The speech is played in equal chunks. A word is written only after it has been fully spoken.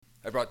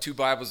brought two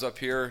Bibles up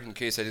here in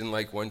case I didn't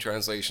like one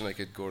translation. I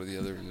could go to the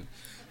other.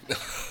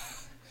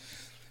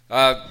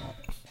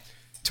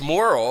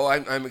 Tomorrow,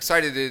 I'm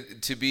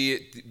excited to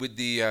be with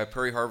the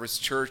Prairie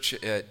Harvest Church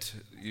at,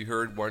 you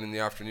heard, 1 in the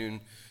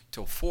afternoon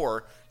till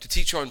 4, to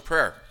teach on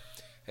prayer.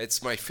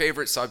 It's my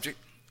favorite subject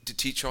to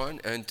teach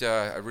on, and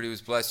I really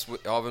was blessed,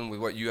 Alvin, with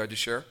what you had to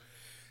share.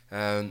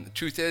 The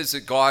truth is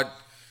that God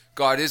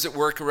is at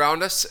work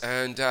around us,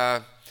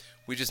 and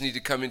we just need to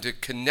come in to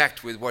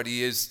connect with what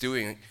He is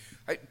doing.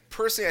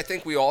 Personally, I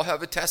think we all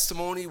have a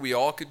testimony. We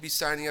all could be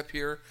standing up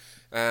here.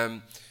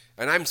 And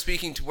I'm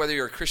speaking to whether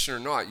you're a Christian or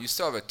not. You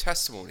still have a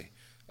testimony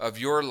of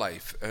your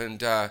life.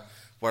 And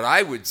what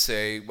I would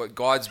say, what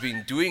God's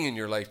been doing in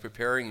your life,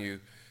 preparing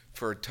you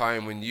for a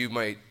time when you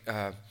might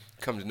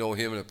come to know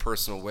Him in a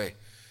personal way.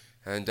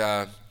 And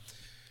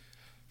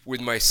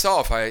with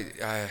myself, I'm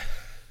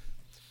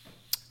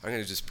going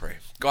to just pray.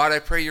 God, I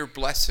pray your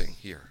blessing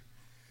here.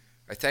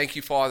 I thank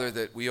you, Father,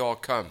 that we all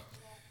come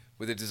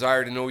with a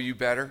desire to know you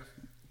better.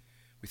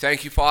 We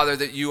thank you, Father,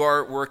 that you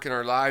are at work in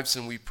our lives,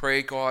 and we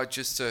pray, God,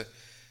 just to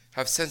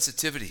have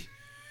sensitivity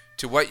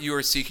to what you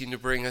are seeking to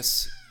bring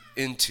us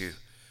into.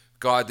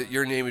 God, that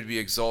your name would be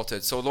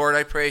exalted. So, Lord,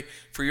 I pray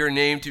for your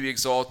name to be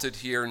exalted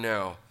here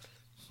now.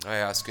 I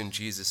ask in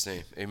Jesus'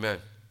 name. Amen.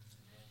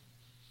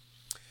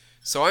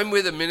 So I'm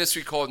with a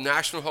ministry called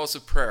National House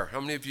of Prayer.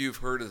 How many of you have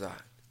heard of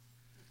that?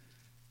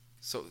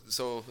 So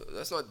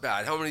that's not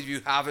bad. How many of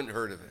you haven't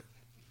heard of it?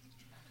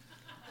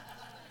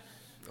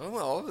 Oh,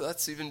 well,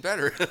 that's even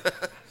better.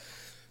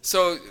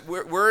 So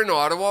we're in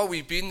Ottawa.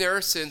 We've been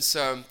there since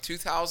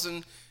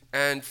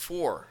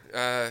 2004.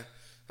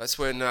 That's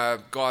when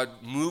God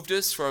moved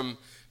us from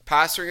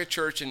pastoring a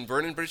church in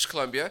Vernon, British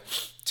Columbia,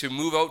 to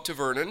move out to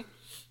Vernon,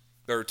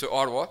 or to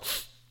Ottawa,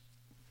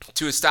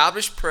 to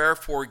establish prayer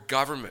for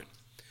government.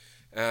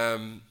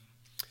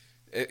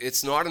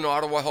 It's not an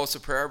Ottawa House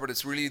of Prayer, but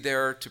it's really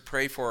there to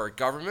pray for our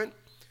government.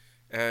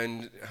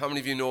 And how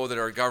many of you know that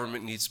our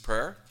government needs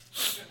prayer?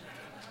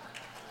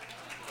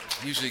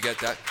 Usually get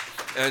that.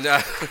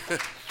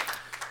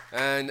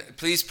 And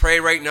please pray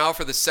right now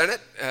for the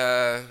Senate,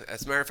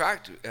 as a matter of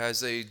fact,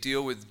 as they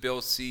deal with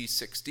Bill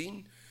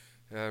C-16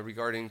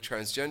 regarding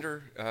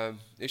transgender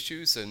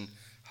issues and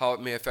how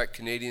it may affect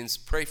Canadians.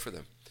 Pray for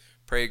them.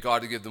 Pray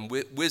God to give them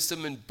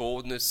wisdom and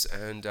boldness,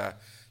 and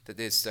that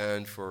they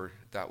stand for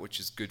that which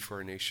is good for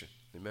our nation.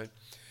 Amen.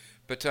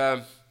 But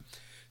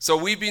so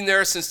we've been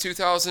there since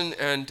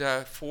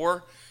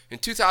 2004. In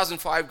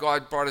 2005,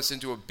 God brought us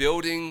into a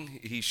building.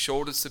 He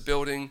showed us the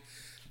building.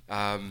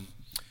 I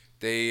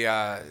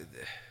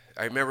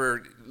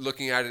remember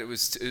looking at it. It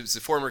was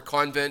a former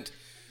convent.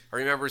 I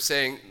remember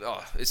saying,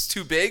 "Oh, it's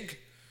too big,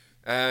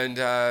 and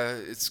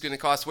it's going to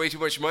cost way too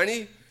much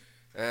money."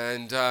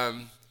 And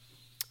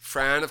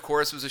Fran, of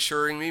course, was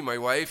assuring me, my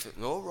wife,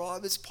 "No,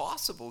 Rob, it's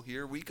possible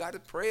here. We got to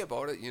pray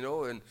about it, you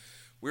know." And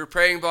we were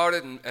praying about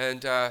it,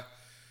 and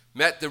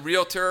met the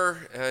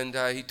realtor, and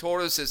he told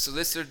us it's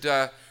listed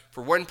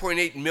for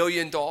 $1.8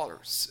 million.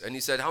 And he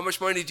said, "How much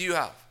money do you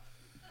have?"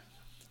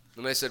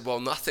 And I said,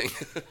 "Well, nothing."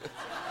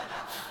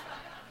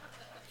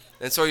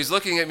 And so he's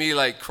looking at me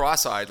like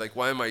cross-eyed, like,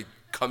 "Why am I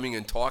coming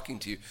and talking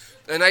to you?"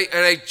 And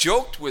I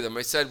joked with him.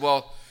 I said,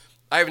 "Well,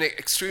 I have an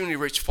extremely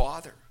rich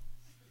father."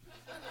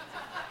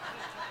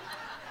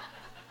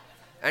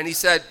 And he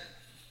said,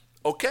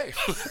 "Okay."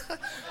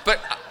 But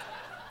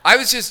I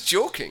was just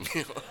joking.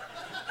 I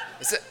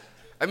said,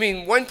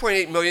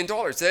 $1.8 million.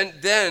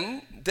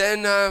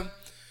 Then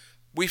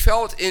we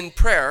felt in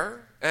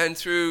prayer and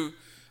through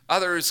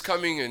others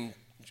coming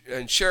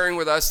and sharing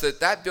with us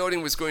that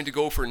building was going to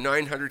go for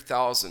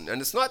 $900,000.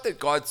 And it's not that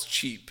God's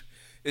cheap.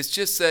 It's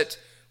just that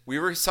we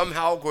were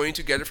somehow going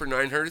to get it for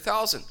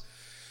 $900,000.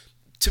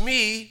 To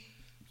me,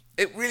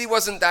 it really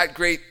wasn't that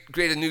great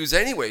of news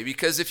anyway,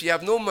 because if you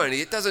have no money,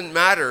 it doesn't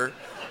matter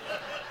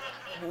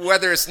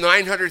whether it's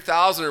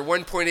 $900,000 or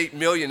 $1.8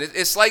 million.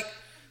 It's like,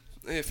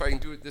 if I can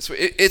do it this way,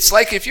 it's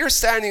like if you're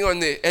standing on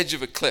the edge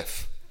of a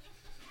cliff,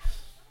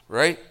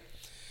 right?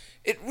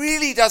 It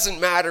really doesn't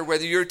matter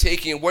whether you're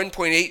taking a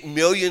 1.8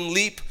 million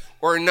leap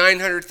or a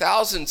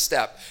 900,000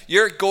 step.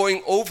 You're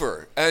going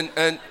over,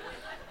 and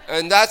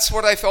that's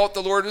what I felt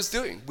the Lord was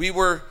doing. We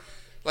were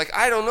like,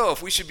 I don't know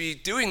if we should be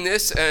doing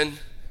this, and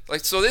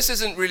like, so this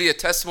isn't really a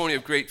testimony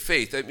of great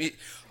faith. I mean,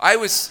 I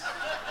was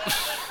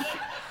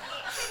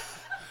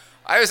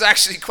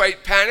actually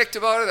quite panicked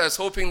about it. I was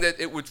hoping that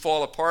it would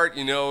fall apart,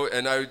 you know,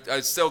 and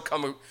I'd still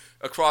come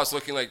across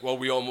looking like, "Well,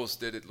 we almost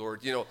did it,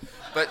 Lord," you know.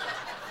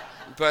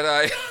 But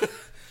I,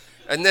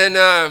 and then,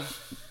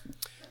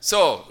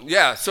 so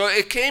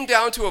it came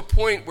down to a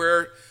point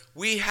where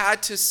we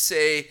had to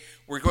say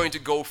we're going to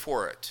go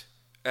for it.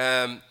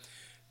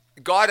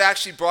 God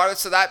actually brought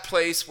us to that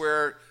place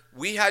where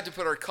we had to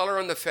put our color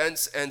on the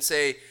fence and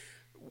say,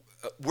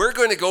 we're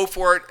going to go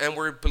for it, and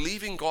we're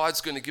believing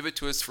God's going to give it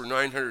to us for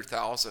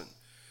 $900,000.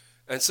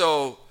 And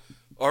so,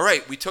 all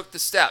right, we took the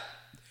step.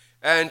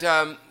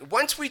 And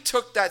once we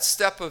took that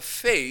step of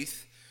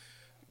faith,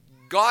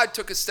 God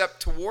took a step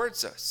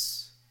towards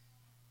us.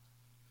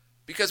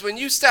 Because when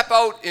you step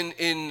out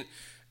in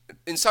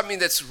in something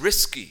that's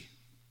risky.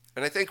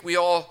 And I think we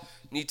all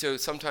need to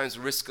sometimes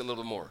risk a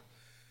little more.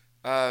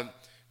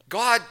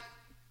 God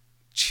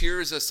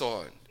cheers us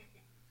on.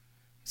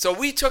 So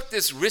we took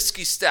this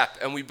risky step,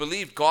 and we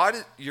believed, God,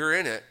 you're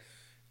in it.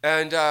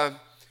 And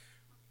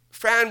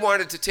Fran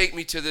wanted to take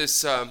me to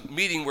this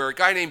meeting where a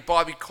guy named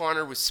Bobby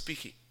Conner was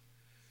speaking.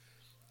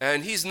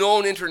 And he's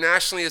known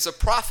internationally as a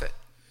prophet.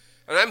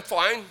 And I'm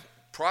fine.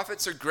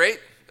 Prophets are great.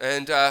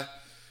 And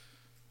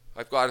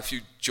I've got a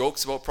few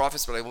jokes about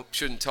prophets, but I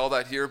shouldn't tell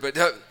that here. But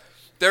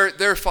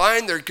they're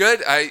fine. They're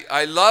good.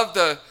 I love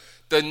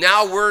the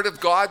now word of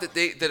God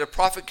that a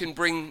prophet can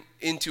bring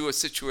into a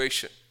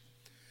situation.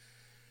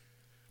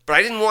 But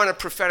I didn't want a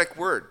prophetic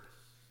word.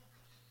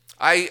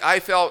 I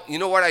felt, you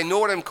know what? I know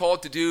what I'm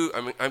called to do.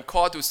 I'm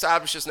called to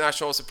establish this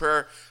National House of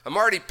Prayer. I'm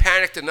already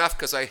panicked enough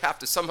because I have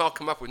to somehow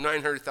come up with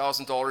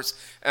 $900,000.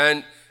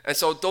 And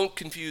so don't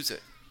confuse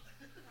it.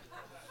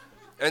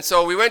 And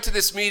so we went to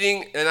this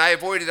meeting, and I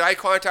avoided eye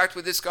contact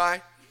with this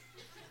guy.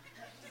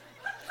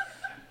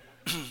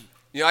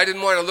 I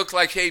didn't want to look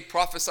like, hey,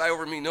 prophesy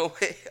over me. No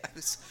way. I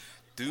just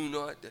do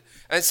not.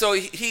 And so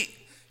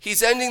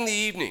he's ending the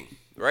evening,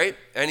 right?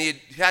 And he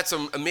had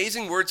some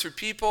amazing words for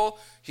people.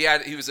 He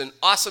was an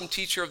awesome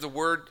teacher of the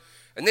word.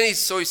 And then he's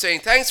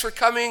saying, thanks for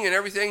coming and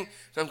everything.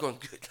 And I'm going,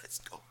 good, let's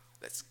go.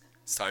 It's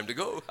time to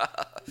go.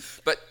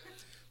 But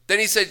then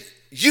he said,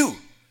 you.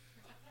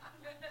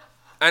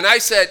 And I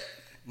said,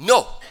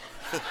 no.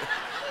 And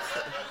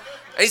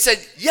he said,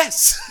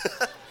 yes.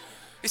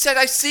 He said,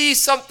 I see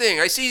something.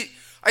 I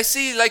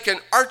see like an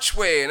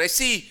archway, and I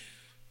see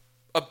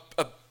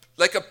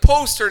like a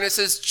poster, and it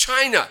says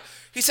China.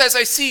 He says,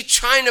 I see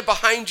China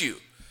behind you.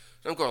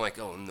 And I'm going like,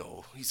 oh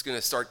no, he's going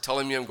to start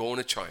telling me I'm going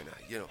to China,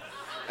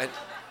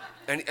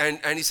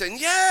 And he's saying,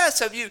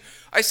 yes,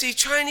 I see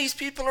Chinese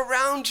people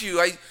around you.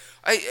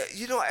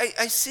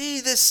 I see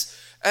this.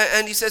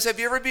 And he says, have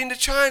you ever been to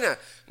China?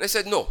 And I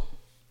said, no.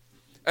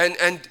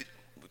 And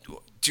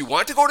do you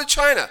want to go to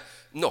China?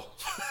 No.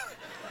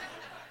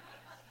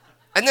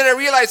 And then I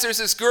realized there's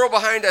this girl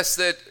behind us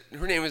that,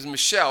 her name is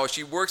Michelle,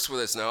 she works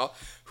with us now,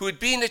 who had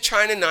been to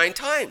China 9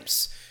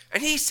 times.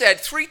 And he said,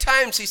 3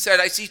 times he said,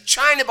 I see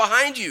China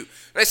behind you.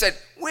 And I said,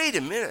 wait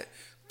a minute,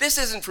 this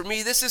isn't for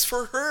me, this is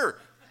for her,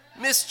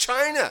 Miss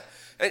China.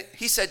 And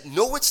he said,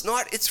 no, it's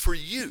not, it's for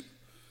you.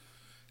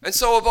 And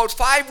so about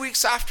 5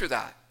 weeks after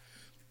that,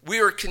 we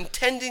were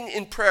contending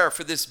in prayer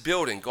for this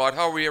building. God,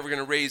 how are we ever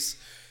going to raise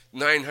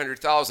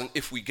 $900,000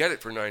 if we get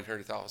it for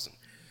 $900,000?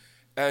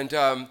 And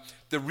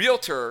the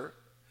realtor,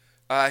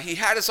 he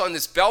had us on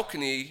this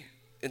balcony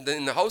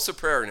in the house of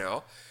prayer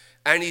now,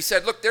 and he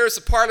said, look, there's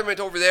the parliament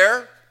over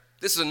there.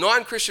 This is a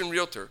non-Christian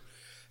realtor.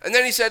 And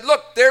then he said,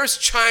 look, there's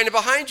China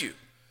behind you.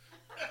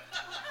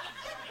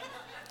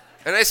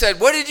 And I said,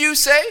 what did you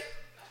say?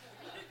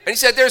 And he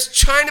said, there's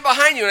China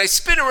behind you. And I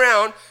spin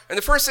around, and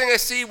the first thing I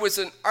see was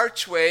an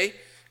archway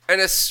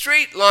and a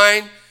straight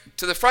line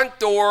to the front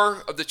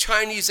door of the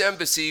Chinese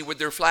embassy with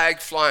their flag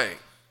flying,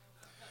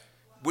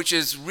 which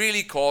is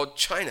really called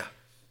China.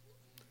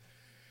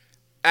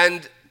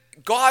 And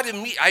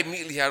I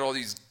immediately had all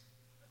these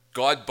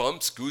God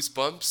bumps,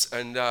 goosebumps,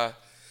 and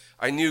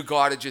I knew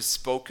God had just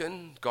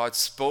spoken. God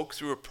spoke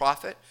through a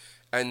prophet,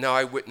 and now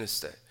I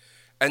witnessed it.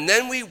 And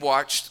then we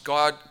watched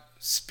God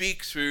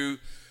speak through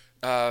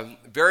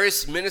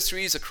various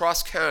ministries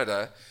across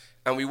Canada,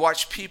 and we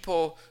watched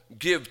people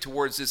give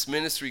towards this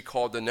ministry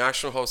called the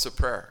National House of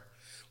Prayer.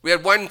 We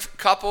had one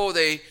couple,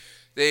 they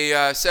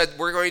said,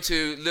 we're going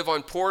to live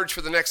on porridge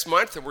for the next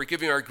month, and we're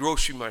giving our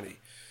grocery money.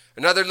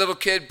 Another little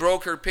kid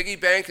broke her piggy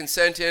bank and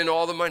sent in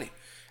all the money.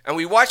 And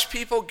we watched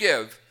people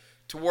give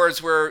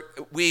towards where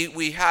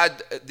we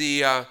had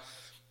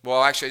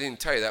well, actually, I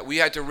didn't tell you that. We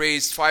had to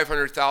raise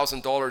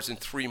 $500,000 in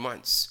 3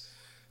 months.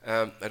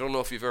 I don't know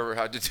if you've ever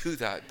had to do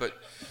that, but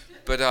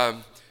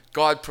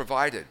God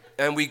provided.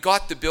 And we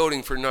got the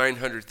building for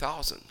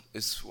 $900,000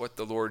 is what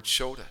the Lord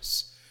showed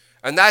us.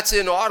 And that's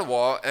in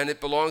Ottawa, and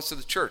it belongs to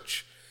the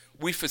church.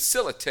 We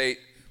facilitate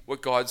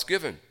what God's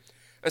given.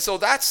 And so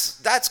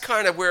that's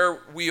kind of where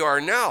we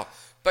are now.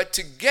 But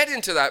to get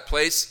into that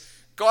place,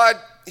 God,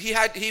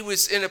 he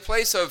was in a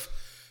place of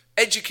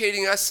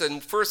educating us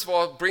and first of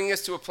all bringing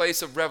us to a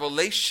place of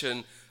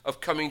revelation of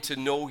coming to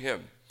know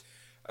him.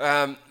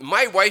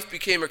 My wife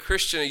became a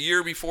Christian a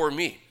year before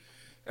me.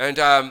 And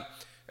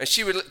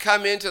she would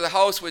come into the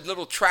house with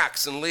little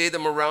tracts and lay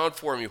them around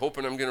for me,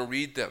 hoping I'm going to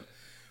read them.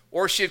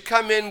 Or she'd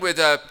come in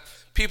with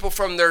people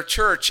from their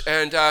church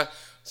and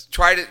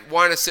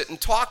want to sit and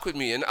talk with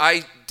me. And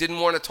I didn't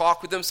want to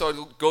talk with them, so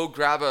I'd go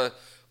grab a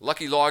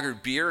Lucky Lager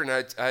beer and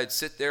I'd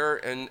sit there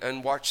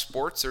and watch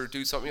sports or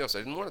do something else. I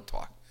didn't want to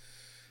talk.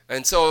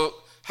 And so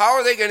how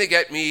are they going to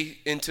get me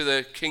into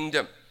the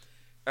kingdom?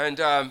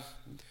 And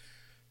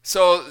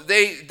so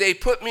they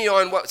put me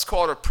on what's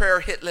called a prayer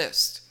hit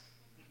list.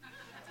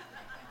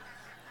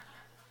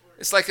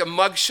 It's like a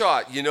mug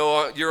shot,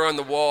 you're on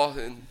the wall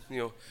and,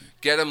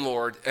 get him,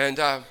 Lord. And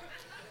I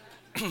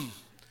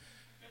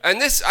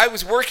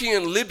was working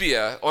in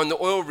Libya on the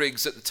oil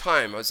rigs at the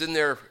time. I was in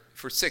there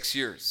for 6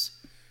 years.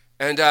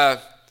 And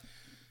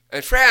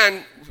And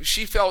Fran,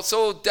 she felt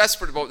so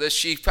desperate about this,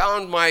 she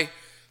found my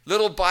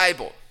little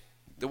Bible,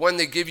 the one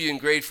they give you in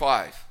grade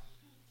 5.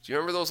 Do you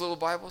remember those little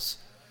Bibles?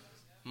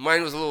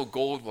 Mine was a little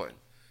gold one.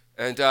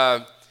 And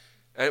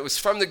it was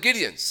from the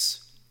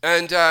Gideons.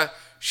 And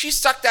she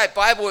stuck that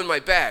Bible in my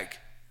bag.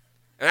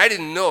 And I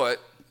didn't know it,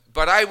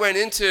 but I went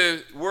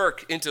into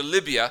work into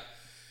Libya.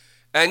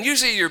 And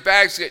usually your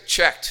bags get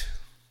checked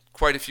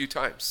quite a few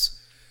times.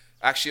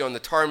 Actually on the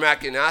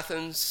tarmac in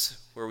Athens,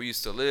 where we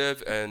used to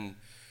live, and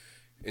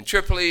in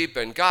Tripoli,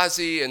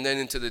 Benghazi, and then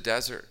into the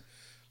desert.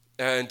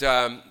 And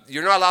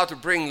you're not allowed to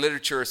bring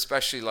literature,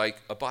 especially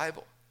like a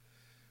Bible.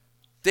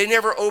 They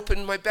never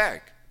opened my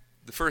bag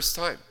the first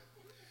time.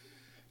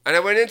 And I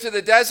went into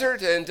the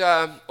desert and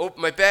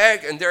opened my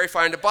bag, and there I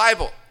find a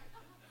Bible.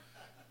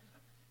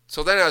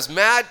 So then I was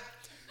mad.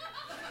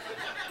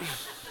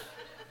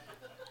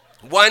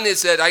 One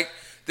is that I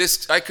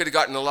could have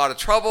gotten in a lot of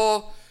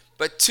trouble,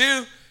 but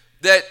two,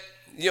 that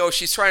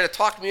she's trying to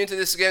talk me into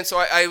this again, so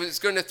I was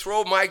going to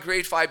throw my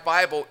grade 5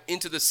 Bible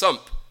into the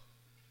sump,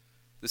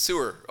 the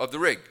sewer of the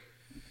rig.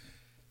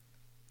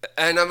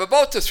 And I'm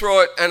about to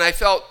throw it, and I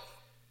felt,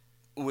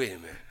 wait a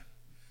minute.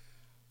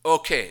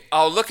 Okay,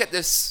 I'll look at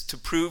this to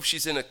prove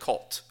she's in a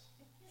cult.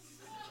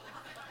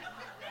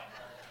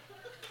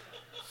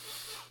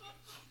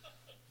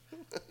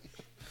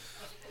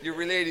 You're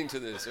relating to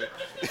this, right?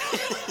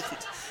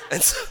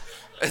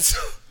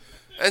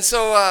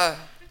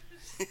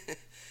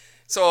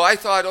 So I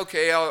thought,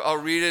 okay, I'll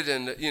read it,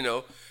 and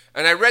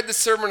and I read the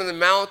Sermon on the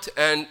Mount,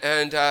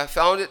 and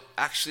found it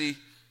actually,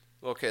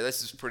 okay,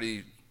 this is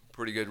pretty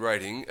good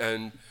writing,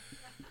 and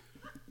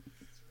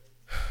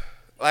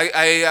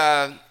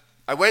I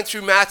went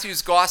through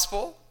Matthew's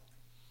Gospel.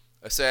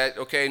 I said,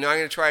 okay, now I'm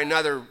going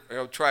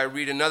to try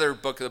read another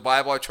book of the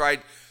Bible.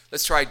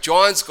 Let's try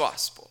John's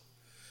Gospel.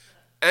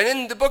 And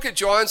in the book of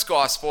John's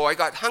Gospel, I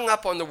got hung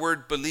up on the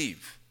word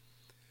believe.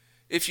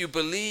 If you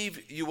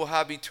believe, you will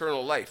have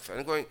eternal life. And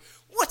I'm going,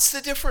 what's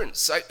the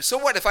difference? So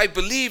what if I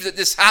believe that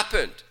this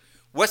happened?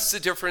 What's the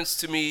difference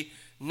to me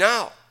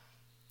now?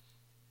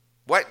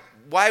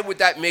 Why would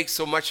that make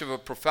so much of a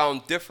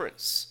profound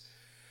difference?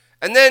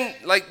 And then,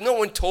 no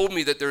one told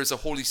me that there's a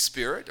Holy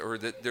Spirit or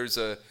that there's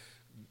a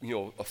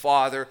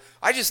Father.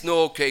 I just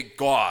know, okay,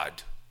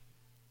 God.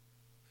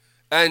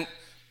 And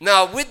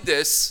now with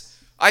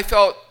this, I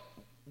felt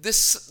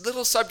this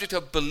little subject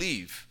of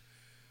believe,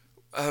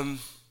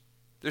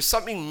 there's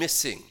something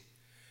missing.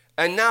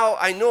 And now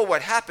I know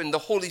what happened. The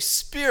Holy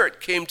Spirit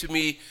came to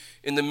me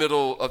in the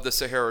middle of the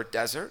Sahara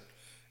Desert.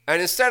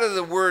 And instead of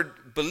the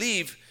word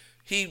believe,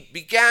 he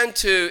began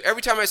to,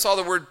 every time I saw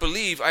the word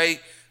believe, I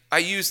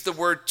used the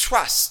word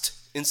trust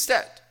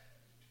instead.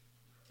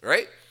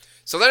 Right?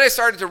 So then I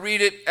started to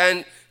read it,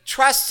 and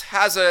trust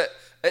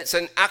it's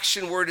an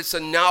action word, it's a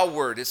now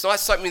word. It's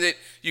not something that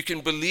you can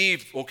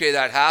believe, okay,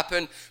 that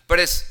happened, but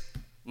it's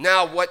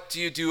now what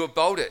do you do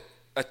about it?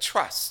 A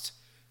trust.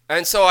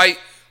 And so I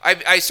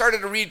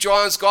started to read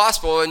John's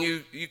Gospel, and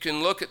you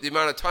can look at the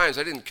amount of times,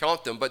 I didn't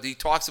count them, but he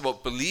talks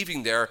about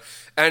believing there,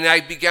 and I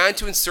began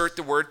to insert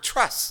the word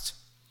trust.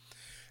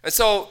 And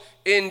so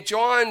in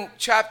John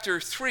chapter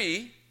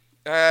 3,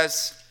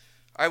 as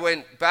I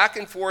went back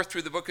and forth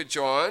through the book of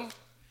John,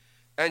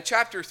 and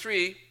chapter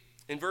 3,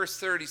 in verse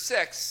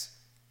 36,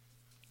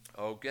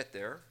 I'll get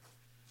there.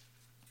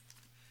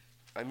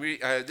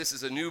 This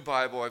is a new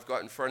Bible I've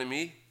got in front of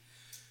me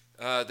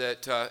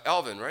that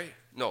Elvin, right?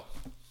 No.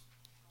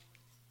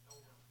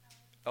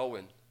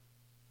 Elwin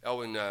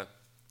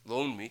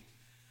loaned me.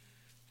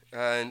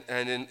 And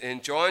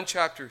in John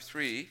chapter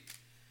 3,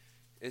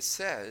 it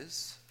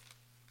says,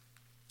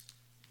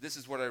 this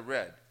is what I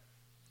read.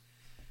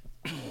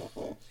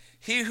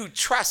 He who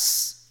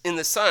trusts in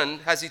the Son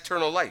has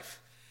eternal life.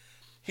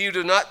 He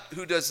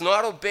who does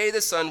not obey the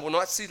Son will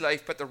not see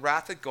life, but the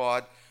wrath of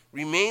God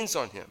remains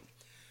on him.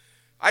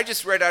 I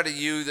just read out of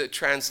you the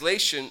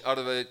translation out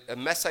of a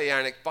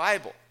Messianic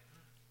Bible.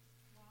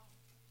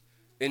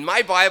 In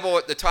my Bible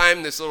at the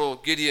time, this little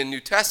Gideon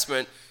New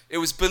Testament, it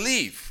was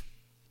believe.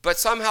 But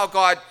somehow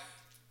God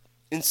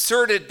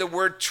inserted the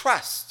word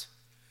trust.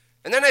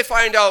 And then I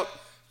find out,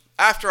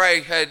 after I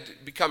had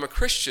become a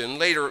Christian,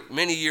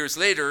 many years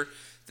later,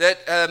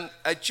 that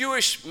a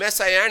Jewish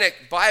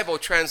Messianic Bible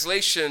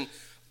translation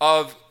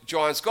of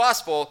John's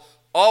Gospel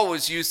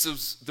always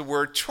uses the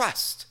word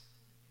trust.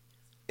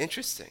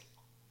 Interesting.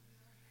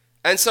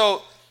 And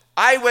so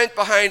I went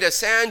behind a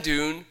sand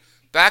dune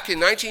back in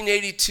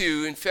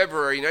 1982, in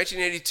February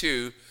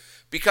 1982,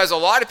 because a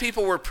lot of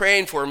people were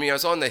praying for me. I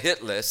was on the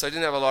hit list. I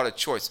didn't have a lot of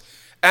choice.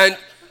 And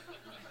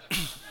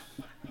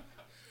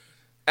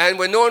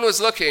when no one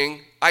was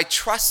looking, I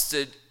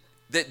trusted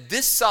that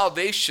this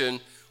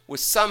salvation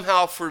was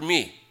somehow for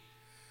me.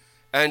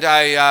 And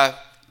I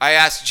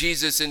asked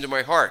Jesus into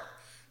my heart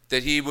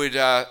that he would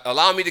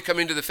allow me to come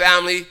into the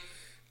family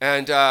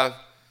and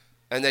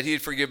that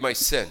he'd forgive my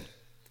sin.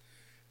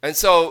 And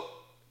so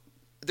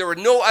there were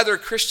no other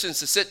Christians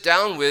to sit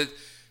down with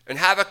and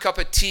have a cup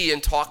of tea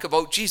and talk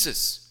about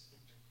Jesus.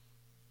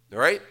 All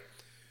right?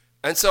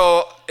 And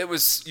so it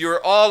was,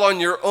 you're all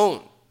on your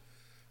own.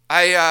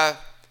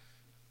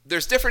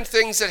 there's different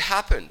things that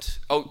happened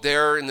out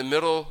there in the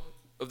middle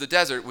of the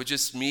desert with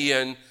just me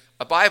and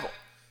a Bible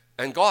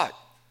and God.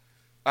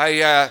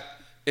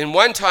 In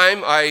one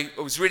time, I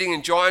was reading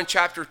in John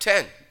chapter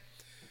 10,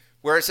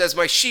 where it says,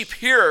 "My sheep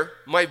hear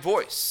my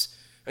voice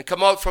and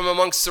come out from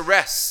amongst the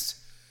rest,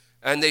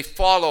 and they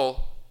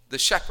follow the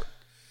shepherd."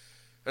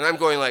 And I'm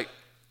going like,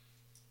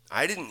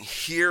 I didn't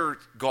hear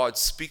God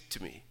speak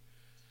to me.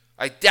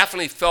 I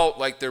definitely felt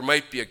like there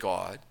might be a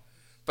God,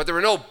 but there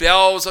were no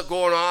bells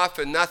going off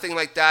and nothing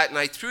like that. And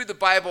I threw the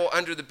Bible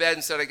under the bed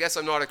and said, I guess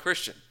I'm not a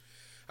Christian.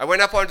 I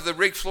went up onto the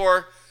rig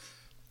floor.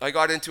 I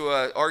got into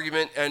an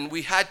argument, and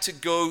we had to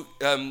go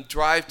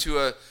drive to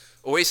a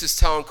oasis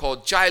town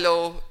called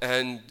Jilo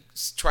and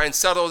try and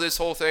settle this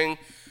whole thing.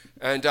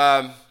 And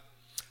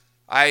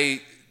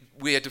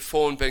we had to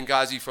phone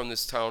Benghazi from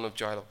this town of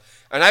Jilo.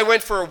 And I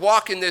went for a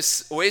walk in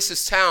this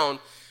oasis town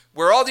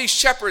where all these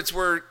shepherds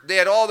they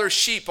had all their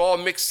sheep all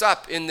mixed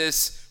up in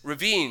this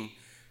ravine,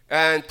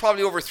 and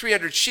probably over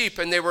 300 sheep,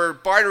 and they were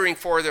bartering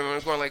for them. And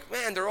I'm going like,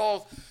 man, they're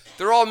all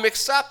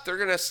mixed up. They're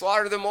going to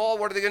slaughter them all.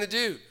 What are they going to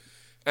do?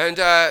 And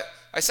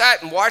I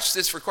sat and watched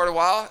this for quite a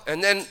while.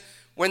 And then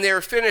when they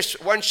were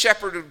finished, one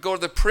shepherd would go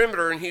to the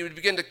perimeter, and he would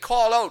begin to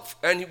call out,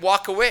 and he'd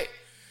walk away.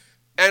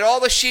 And all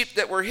the sheep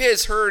that were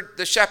his heard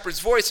the shepherd's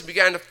voice and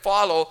began to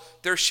follow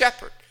their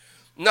shepherd.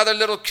 Another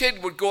little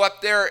kid would go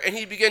up there, and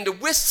he'd begin to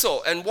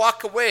whistle and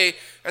walk away,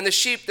 and the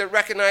sheep that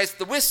recognized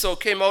the whistle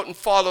came out and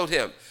followed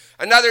him.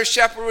 Another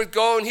shepherd would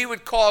go, and he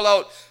would call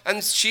out, and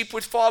the sheep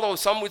would follow.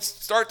 Some would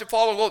start to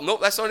follow and go,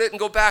 nope, that's not it, and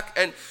go back.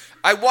 And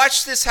I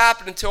watched this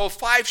happen until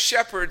 5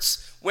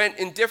 shepherds went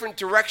in different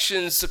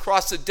directions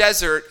across the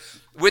desert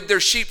with their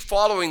sheep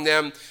following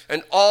them,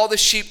 and all the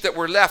sheep that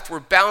were left were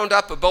bound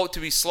up about to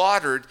be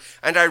slaughtered.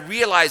 And I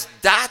realized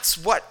that's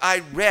what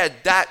I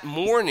read that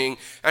morning,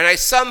 and I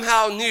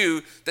somehow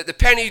knew that the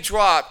penny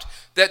dropped,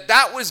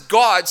 that was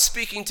God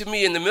speaking to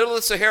me in the middle of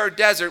the Sahara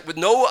Desert with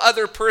no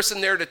other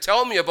person there to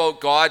tell me about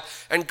God.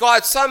 And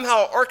God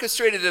somehow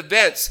orchestrated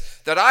events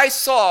that I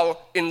saw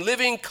in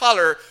living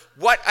color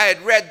what I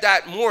had read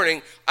that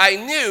morning. I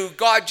knew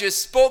God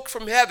just spoke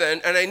from heaven,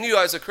 and I knew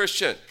I was a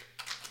Christian.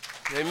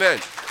 Amen.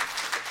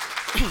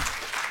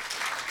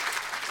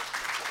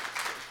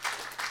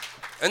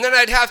 And then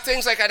I'd have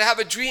things like I'd have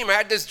a dream. I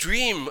had this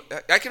dream.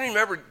 I can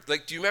remember,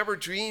 like, do you remember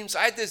dreams?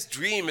 I had this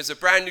dream as a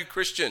brand new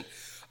Christian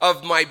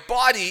of my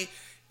body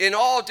in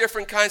all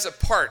different kinds of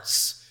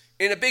parts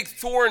in a big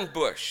thorn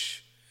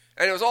bush.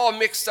 And it was all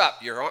mixed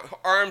up. Your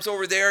arms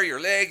over there, your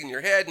leg and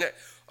your head, and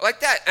like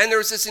that. And there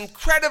was this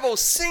incredible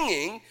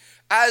singing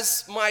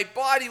as my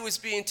body was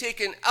being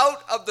taken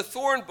out of the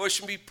thorn bush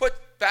and be put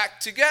back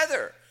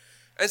together.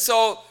 And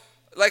so,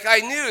 like, I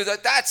knew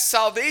that that's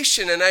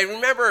salvation. And I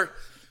remember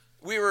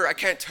I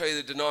can't tell you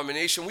the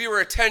denomination, we were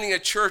attending a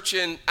church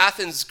in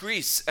Athens,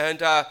 Greece. And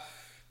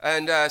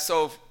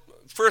so,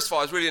 first of all,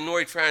 I was really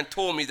annoyed. Fran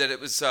told me that it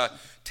was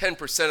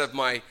 10%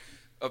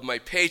 of my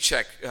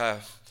paycheck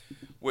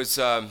was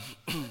the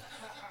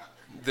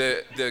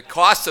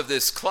cost of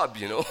this club,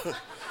 you know.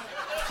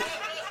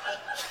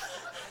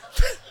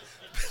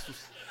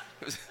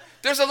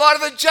 There's a lot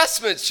of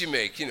adjustments you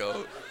make, you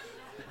know.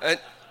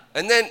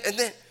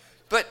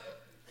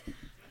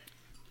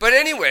 But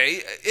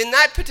anyway, in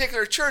that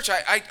particular church,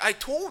 I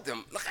told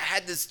them, look, I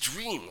had this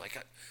dream,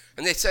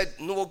 and they said,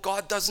 no, well,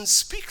 God doesn't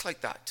speak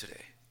like that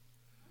today.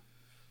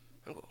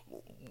 I go,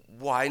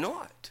 why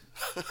not?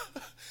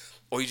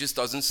 Or he just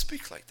doesn't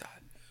speak like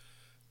that.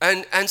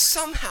 And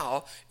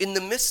somehow, in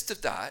the midst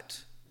of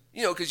that,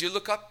 you know, because you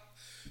look up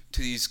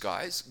to these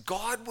guys,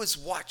 God was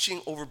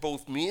watching over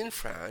both me and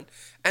Fran,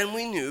 and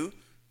we knew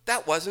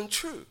that wasn't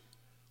true.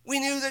 We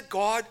knew that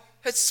God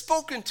had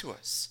spoken to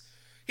us.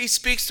 He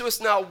speaks to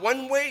us now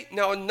one way,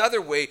 now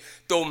another way,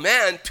 though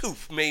man,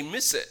 poof, may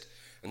miss it.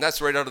 And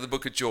that's right out of the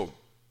book of Job.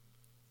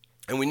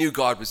 And we knew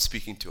God was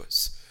speaking to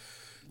us.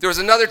 There was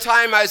another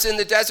time I was in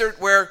the desert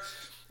where,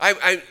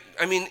 I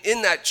mean,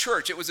 in that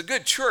church, it was a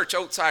good church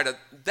outside of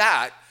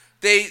that.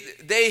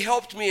 They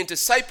helped me and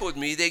discipled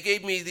me. They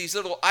gave me these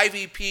little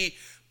IVP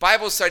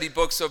Bible study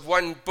books of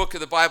one book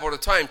of the Bible at a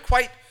time,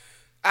 quite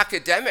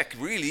academic,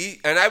 really.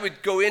 And I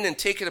would go in and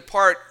take it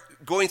apart,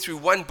 going through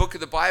one book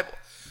of the Bible.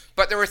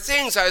 But there were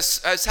things I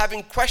was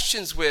having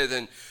questions with,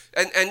 and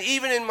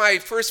even in my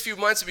first few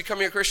months of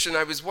becoming a Christian,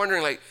 I was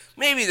wondering, like,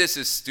 maybe this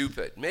is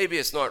stupid. Maybe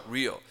it's not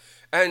real.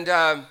 And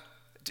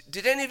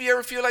did any of you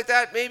ever feel like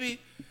that, maybe?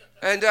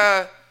 And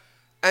I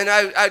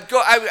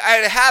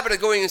had a habit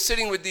of going and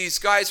sitting with these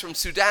guys from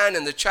Sudan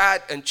and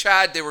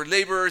Chad. They were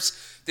laborers.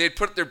 They'd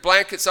put their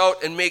blankets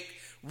out and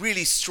make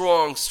really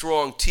strong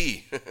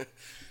tea.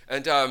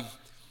 And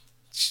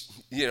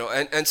you know,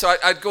 and so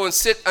I'd go and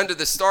sit under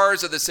the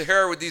stars of the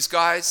Sahara with these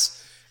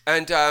guys,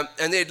 and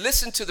they'd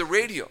listen to the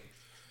radio,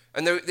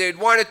 and they'd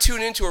want to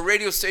tune into a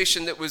radio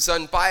station that was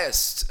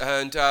unbiased,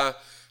 and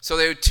so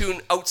they would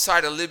tune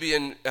outside of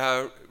Libyan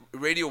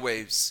radio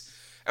waves,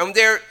 and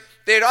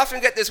they'd often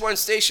get this one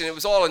station. It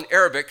was all in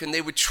Arabic, and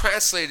they would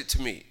translate it to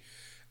me,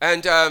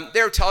 and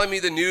they were telling me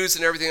the news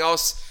and everything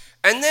else.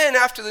 And then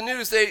after the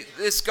news,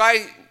 this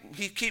guy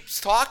he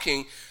keeps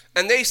talking,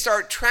 and they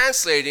start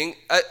translating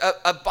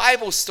a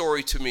Bible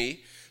story to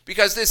me,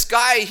 because this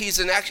guy, he's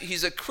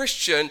a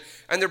Christian,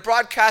 and they're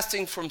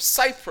broadcasting from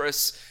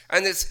Cyprus,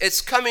 and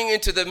it's coming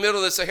into the middle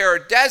of the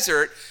Sahara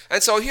Desert.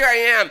 And so here I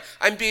am,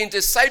 I'm being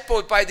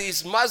discipled by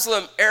these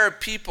Muslim Arab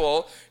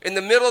people in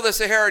the middle of the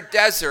Sahara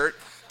Desert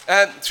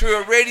through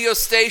a radio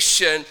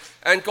station,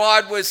 and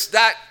God was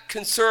that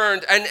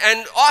concerned.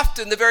 And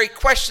often the very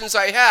questions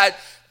I had,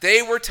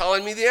 they were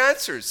telling me the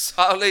answers.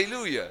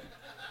 Hallelujah.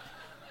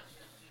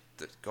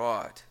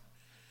 God.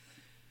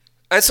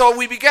 And so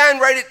we began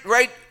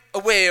right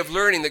away of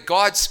learning that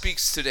God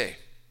speaks today.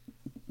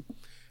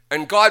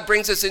 And God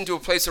brings us into a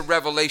place of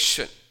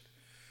revelation.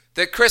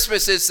 That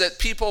Christmas is that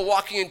people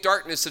walking in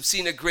darkness have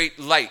seen a great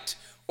light,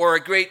 or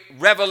a great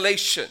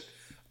revelation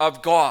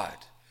of God.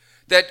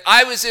 That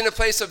I was in a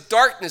place of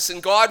darkness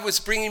and God was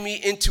bringing me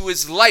into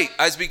his light.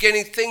 I was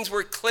beginning, things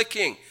were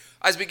clicking.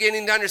 I was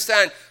beginning to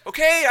understand,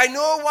 okay, I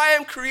know why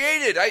I'm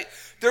created.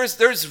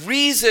 There's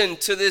reason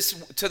to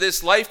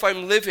this life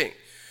I'm living.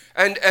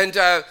 And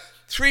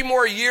 3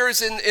 more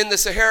years in the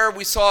Sahara,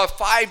 we saw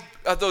 5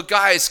 of the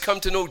guys come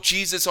to know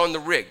Jesus on the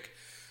rig.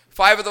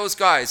 5 of those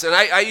guys. And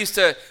I used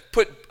to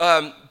put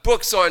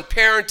books on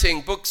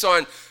parenting, books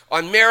on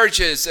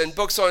marriages, and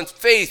books on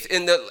faith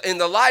in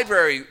the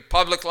library,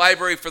 public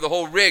library for the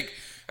whole rig.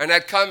 And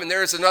I'd come, and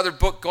there's another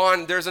book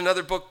gone, there's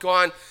another book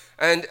gone.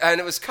 And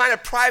it was kind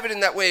of private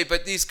in that way,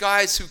 but these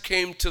guys who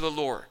came to the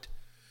Lord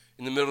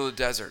in the middle of the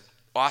desert,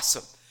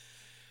 awesome.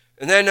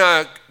 And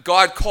then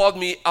God called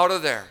me out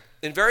of there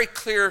in very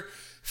clear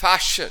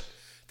fashion.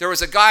 There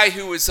was a guy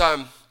who was,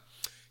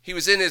 he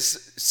was in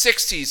his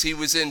 60s. He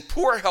was in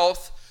poor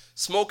health,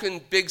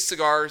 smoking big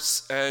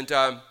cigars, and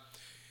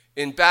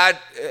in bad,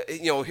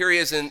 here he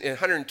is in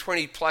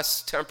 120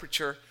 plus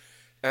temperature,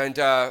 and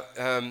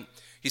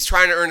he's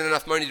trying to earn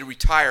enough money to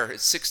retire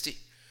at 60.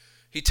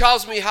 He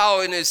tells me how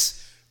in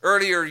his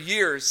earlier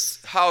years,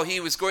 how he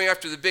was going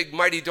after the big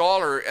mighty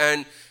dollar,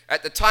 and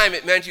at the time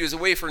it meant he was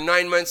away for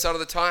 9 months at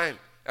a time,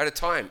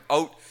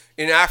 out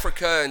in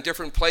Africa and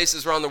different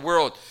places around the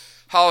world.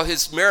 How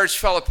his marriage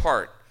fell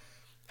apart,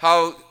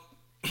 how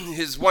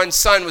his one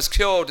son was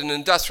killed in an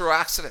industrial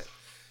accident,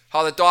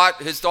 how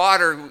his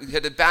daughter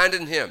had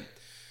abandoned him,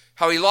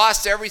 how he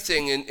lost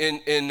everything.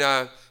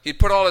 He'd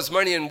put all his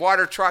money in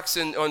water trucks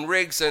and on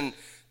rigs, and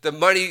the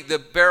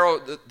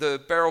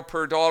barrel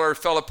per dollar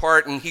fell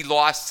apart, and he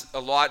lost a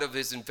lot of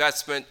his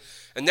investment.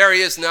 And there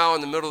he is now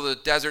in the middle of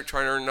the desert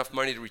trying to earn enough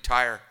money to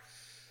retire.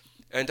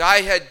 And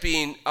I had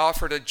been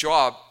offered a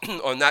job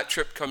on that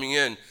trip coming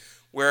in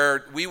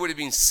where we would have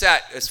been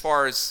set as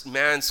far as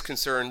man's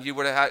concerned. We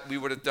would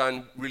have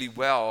done really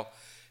well.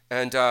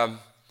 And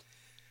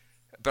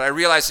but I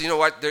realized, you know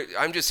what,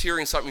 I'm just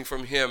hearing something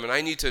from him, and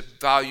I need to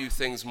value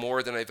things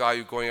more than I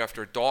value going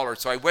after a dollar.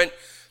 So I went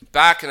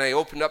back and I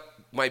opened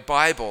up my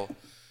Bible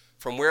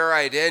from where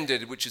I had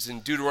ended, which is in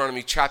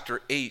Deuteronomy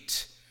chapter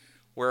 8,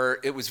 where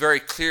it was very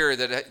clear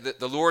that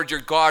the Lord your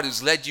God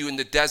who's led you in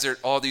the desert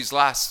all these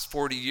last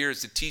 40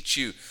 years to teach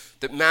you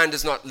that man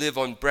does not live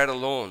on bread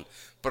alone,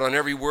 but on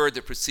every word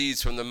that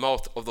proceeds from the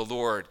mouth of the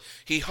Lord.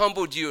 He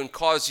humbled you and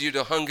caused you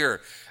to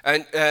hunger,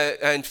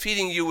 and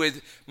feeding you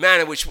with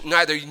manna which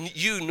neither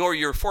you nor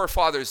your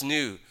forefathers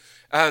knew,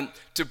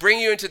 to bring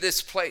you into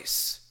this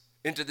place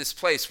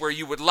where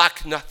you would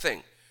lack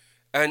nothing.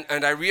 And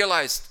I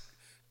realized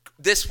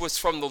this was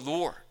from the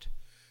Lord.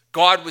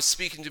 God was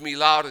speaking to me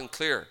loud and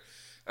clear.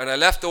 And I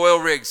left the oil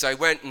rigs. I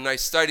went and I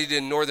studied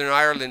in Northern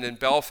Ireland, in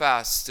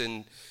Belfast,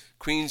 in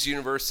Queen's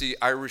University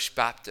Irish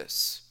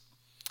Baptist.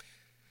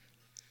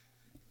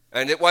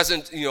 And it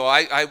wasn't,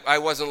 I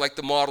wasn't like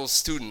the model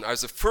student. I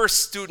was the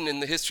first student in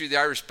the history of the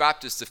Irish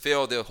Baptist to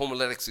fail the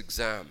homiletics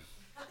exam.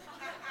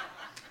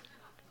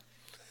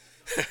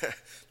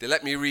 They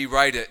let me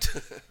rewrite it.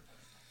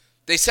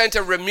 They sent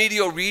a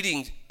remedial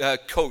reading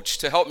coach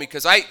to help me,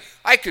 because I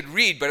could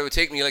read, but it would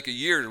take me like a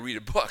year to read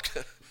a book.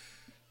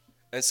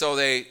 And so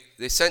they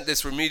sent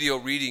this remedial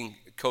reading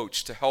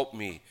coach to help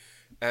me,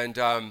 and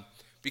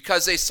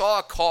because they saw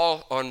a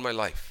call on my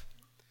life.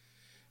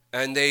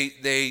 And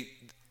I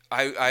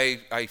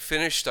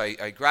finished,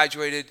 I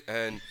graduated,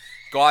 and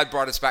God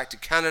brought us back to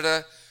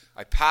Canada.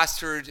 I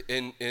pastored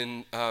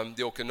in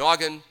the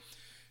Okanagan,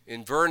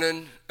 in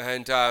Vernon,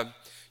 and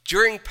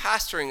during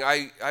pastoring,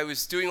 I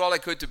was doing all I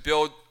could to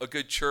build a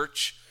good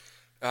church.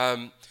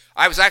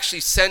 I was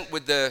actually sent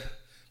with the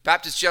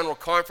Baptist General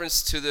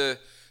Conference to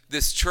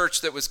this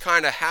church that was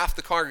kind of half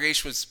the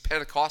congregation was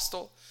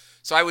Pentecostal.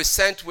 So I was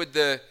sent with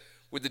the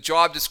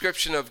job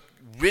description of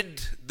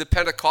rid the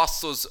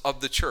Pentecostals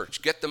of the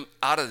church, get them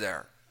out of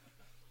there.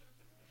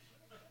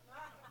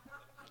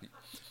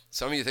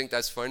 Some of you think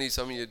that's funny,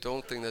 some of you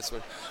don't think that's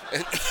funny.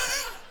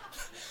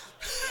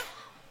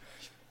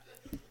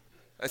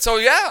 And so,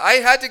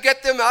 I had to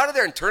get them out of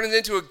there and turn it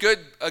into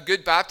a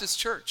good Baptist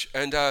church.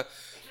 And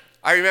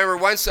I remember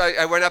once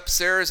I went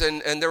upstairs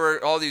and there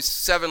were all these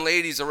 7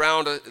 ladies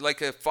around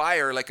like a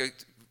fire, like a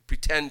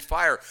pretend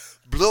fire,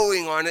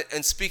 blowing on it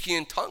and speaking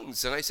in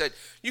tongues. And I said,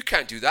 you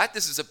can't do that.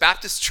 This is a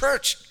Baptist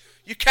church.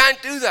 You can't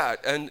do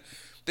that. And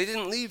They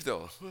didn't leave,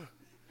 though.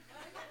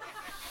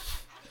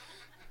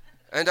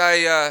 And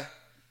I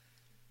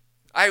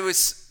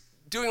was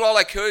doing all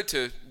I could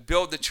to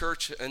build the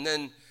church, and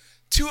then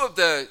two of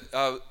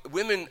the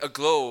Women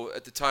Aglow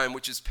at the time,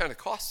 which is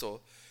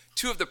Pentecostal,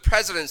 two of the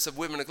presidents of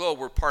Women Aglow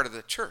were part of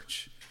the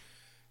church.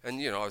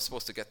 And, I was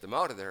supposed to get them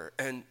out of there.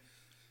 And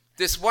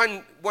this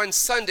one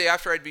Sunday,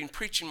 after I'd been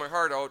preaching my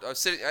heart out, I was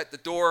sitting at the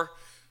door,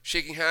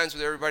 shaking hands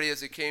with everybody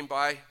as they came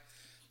by.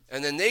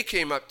 And then they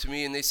came up to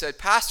me and they said,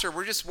 "Pastor,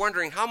 we're just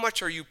wondering, how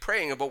much are you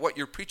praying about what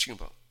you're preaching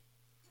about?"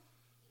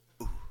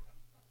 Ooh.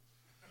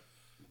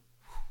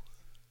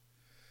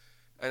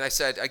 And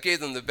I gave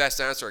them the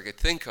best answer I could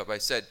think of. I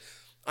said,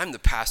 "I'm the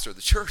pastor of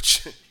the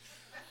church."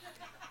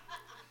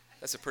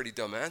 That's a pretty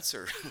dumb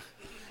answer.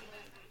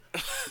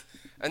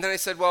 And then I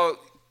said, "Well,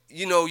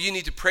 you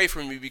need to pray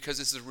for me because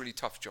this is a really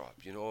tough job,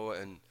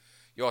 and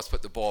you always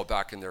put the ball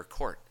back in their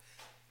court."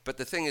 But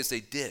the thing is,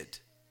 they did.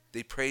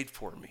 They prayed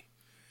for me.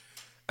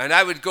 And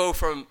I would go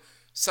from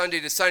Sunday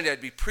to Sunday,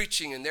 I'd be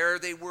preaching, and there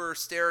they were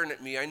staring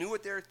at me. I knew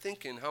what they were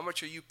thinking. How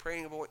much are you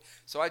praying about?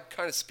 So I'd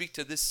kind of speak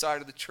to this side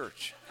of the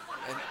church.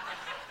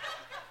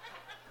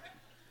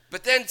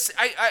 But then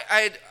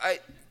I'd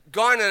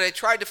gone and I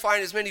tried to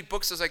find as many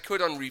books as I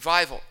could on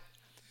revival.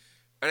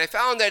 And I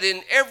found that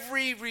in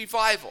every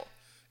revival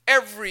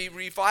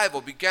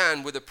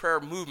began with a prayer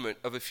movement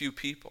of a few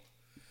people.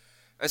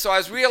 And so I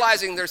was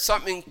realizing there's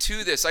something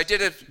to this. I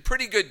did a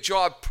pretty good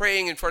job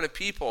praying in front of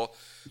people,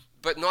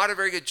 but not a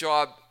very good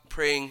job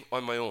praying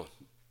on my own.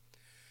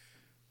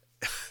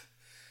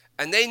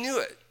 And they knew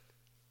it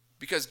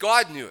because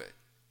God knew it.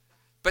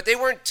 But they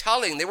weren't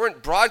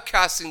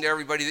broadcasting to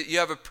everybody that you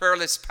have a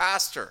prayerless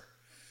pastor.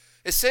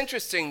 It's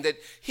interesting that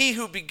he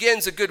who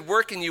begins a good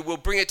work in you will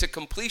bring it to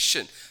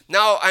completion.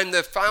 Now I'm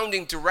the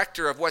founding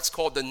director of what's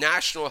called the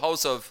National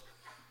House of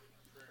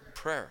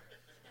Prayer.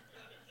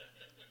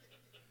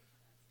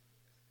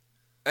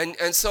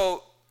 And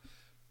so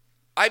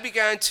I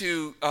began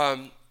to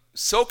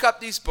soak up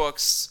these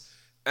books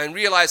and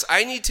realize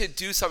I need to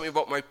do something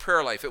about my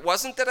prayer life. It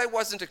wasn't that I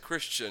wasn't a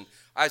Christian.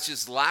 I was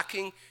just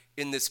lacking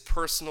in this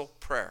personal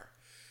prayer.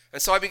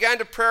 And so I began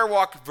to prayer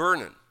walk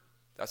Vernon.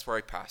 That's where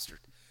I pastored.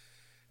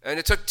 And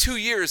it took 2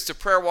 years to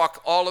prayer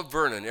walk all of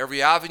Vernon,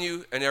 every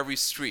avenue and every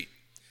street.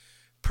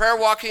 Prayer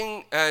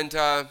walking and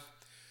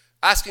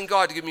asking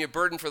God to give me a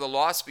burden for the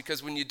lost,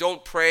 because when you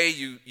don't pray,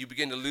 you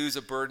begin to lose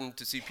a burden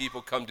to see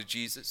people come to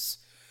Jesus.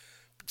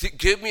 To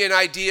give me an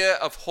idea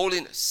of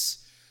holiness,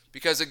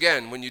 because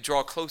again, when you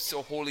draw close to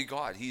a holy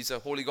God, he's a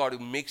holy God who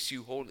makes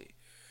you holy.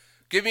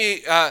 Give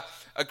me a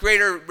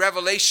greater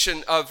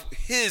revelation of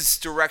his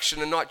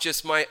direction and not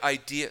just my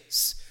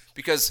ideas,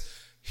 because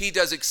he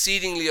does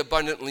exceedingly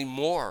abundantly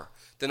more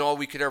than all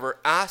we could ever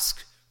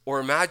ask or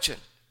imagine.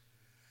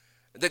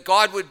 That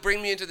God would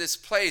bring me into this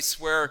place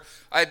where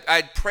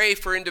I'd pray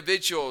for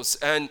individuals,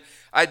 and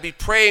I'd be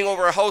praying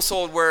over a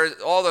household where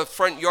all the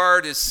front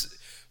yard is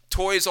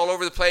toys all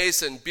over the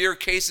place and beer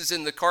cases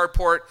in the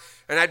carport,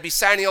 and I'd be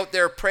standing out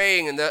there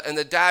praying, and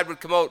the dad would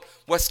come out,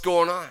 "What's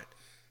going on?"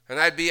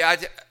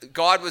 And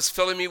God was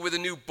filling me with a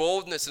new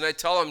boldness, and I'd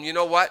tell him, "You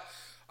know what?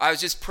 I was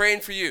just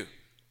praying for you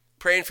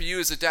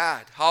as a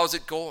dad. How's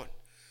it going?"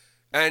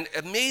 And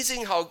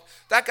amazing how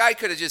that guy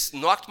could have just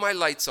knocked my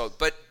lights out,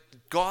 but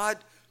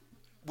God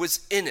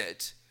was in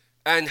it,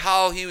 and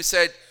how he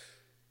said,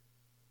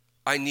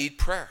 "I need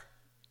prayer."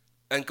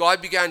 And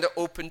God began to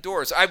open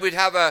doors. I would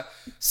have a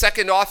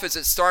second office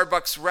at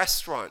Starbucks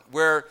restaurant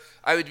where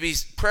I would be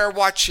prayer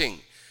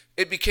watching.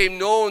 It became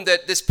known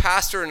that this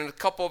pastor and a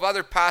couple of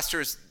other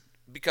pastors,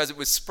 because it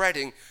was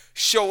spreading,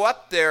 show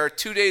up there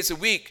 2 days a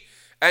week,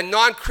 and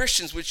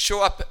non-Christians would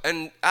show up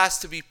and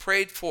ask to be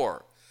prayed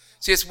for.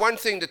 See, it's one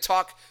thing to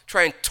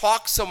try and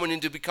talk someone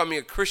into becoming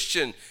a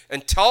Christian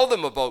and tell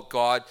them about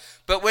God,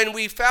 but when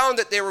we found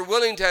that they were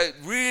willing to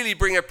really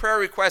bring a prayer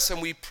request and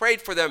we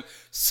prayed for them,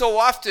 so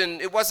often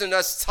it wasn't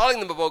us telling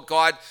them about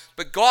God,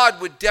 but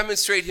God would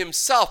demonstrate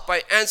himself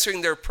by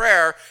answering their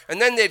prayer,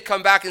 and then they'd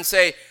come back and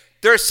say,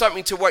 "There's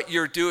something to what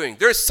you're doing.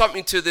 There's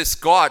something to this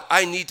God.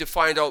 I need to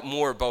find out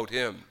more about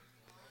him."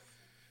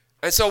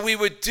 And so we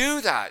would do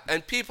that,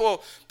 and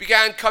people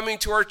began coming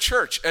to our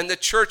church, and the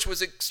church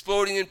was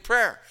exploding in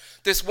prayer.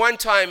 This one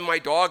time, my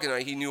dog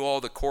and he knew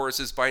all the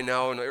choruses by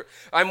now, and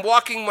I'm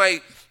walking my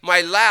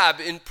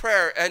lab in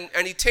prayer,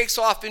 and he takes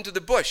off into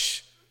the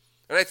bush.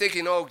 And I'm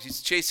thinking, oh,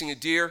 he's chasing a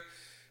deer,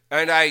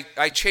 and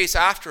I chase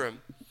after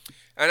him.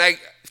 And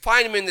I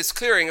find him in this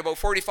clearing. About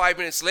 45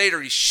 minutes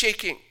later, he's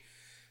shaking.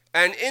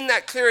 And in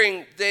that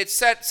clearing,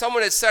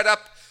 someone had set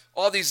up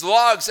all these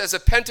logs as a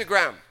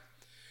pentagram.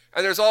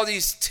 And there's all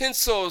these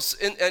tinsels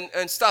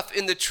and stuff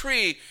in the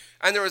tree.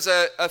 And there was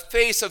a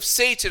face of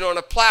Satan on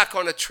a plaque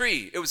on a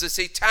tree. It was a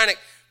satanic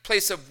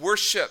place of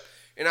worship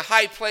in a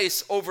high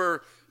place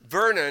over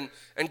Vernon.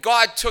 And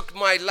God took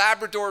my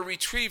Labrador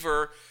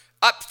retriever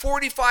up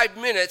 45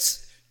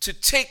 minutes to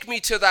take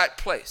me to that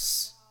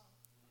place.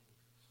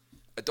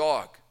 A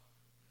dog.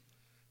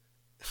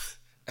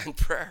 And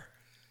prayer.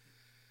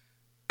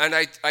 And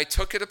I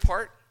took it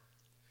apart.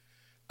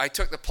 I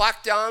took the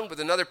plaque down with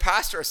another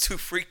pastor. I was too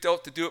freaked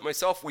out to do it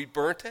myself. We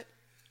burnt it.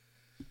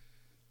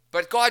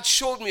 But God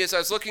showed me as I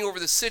was looking over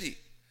the city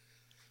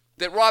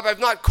that, Rob, I've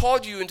not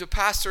called you into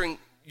pastoring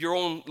your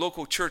own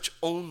local church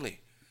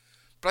only,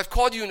 but I've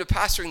called you into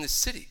pastoring the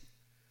city.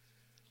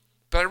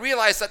 But I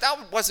realized that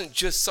that wasn't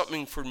just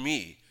something for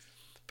me,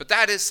 but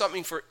that is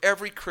something for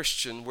every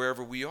Christian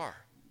wherever we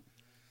are.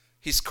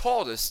 He's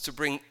called us to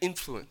bring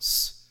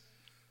influence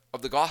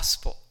of the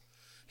gospel.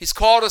 He's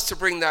called us to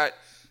bring that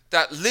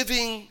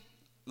living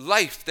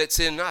life that's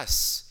in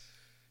us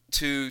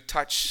to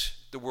touch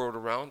the world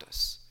around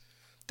us.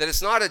 That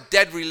it's not a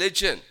dead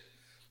religion,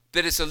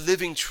 that it's a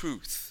living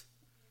truth.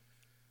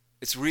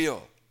 It's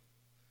real.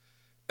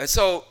 And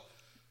so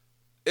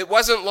it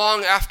wasn't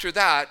long after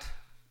that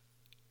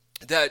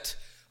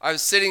I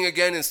was sitting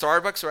again in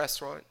Starbucks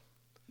restaurant,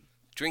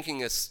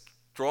 drinking a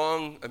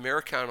strong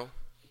Americano.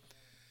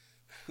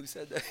 Who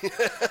said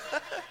that?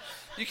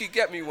 You could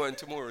get me one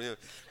tomorrow.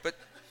 Yeah.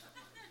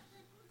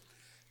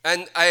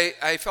 And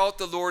I felt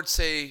the Lord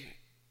say,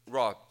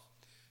 Rob,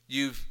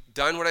 you've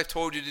done what I've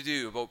told you to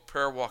do about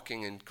prayer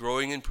walking and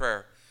growing in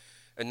prayer.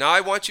 And now I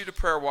want you to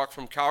prayer walk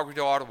from Calgary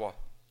to Ottawa.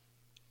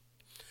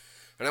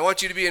 And I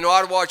want you to be in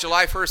Ottawa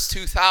July 1st,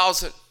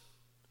 2000.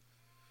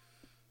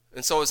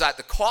 And so is that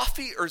the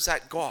coffee or is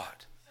that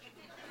God?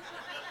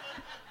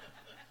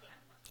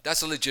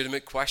 That's a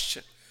legitimate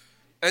question.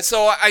 And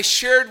so I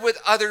shared with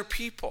other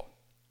people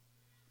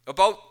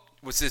about,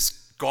 was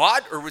this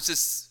God or was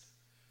this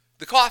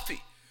the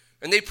coffee?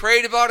 And they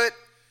prayed about it,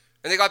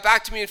 and they got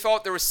back to me and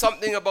felt there was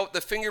something about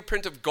the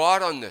fingerprint of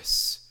God on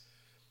this.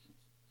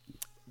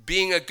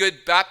 Being a good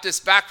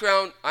Baptist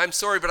background, I'm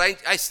sorry, but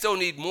I still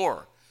need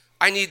more.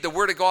 I need the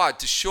Word of God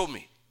to show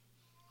me.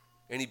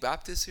 Any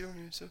Baptists here?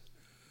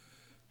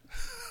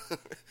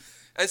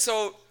 And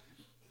so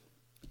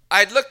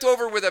I'd looked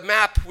over with a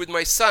map with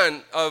my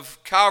son of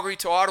Calgary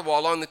to Ottawa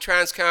along the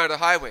Trans-Canada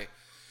Highway.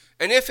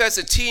 And if as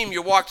a team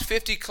you walked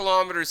 50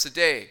 kilometers a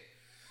day,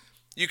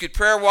 you could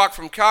prayer walk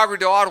from Calgary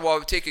to Ottawa. It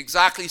would take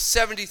exactly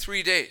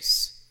 73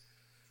 days.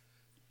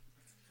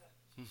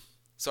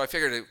 So I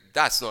figured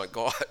that's not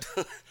God.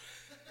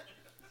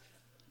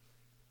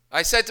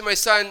 I said to my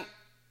son,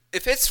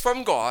 if it's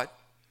from God,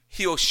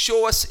 he'll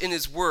show us in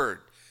his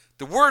word.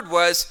 The word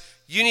was,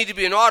 you need to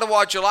be in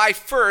Ottawa July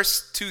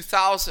 1st,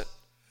 2000.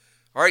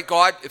 All right,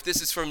 God, if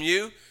this is from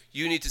you,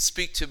 you need to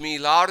speak to me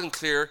loud and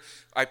clear.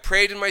 I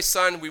prayed in my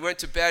son. We went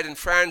to bed in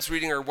France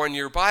reading our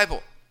one-year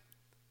Bible.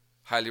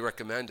 Highly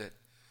recommend it.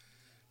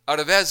 Out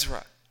of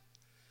Ezra.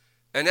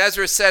 And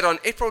Ezra said on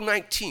April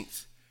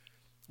 19th,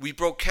 we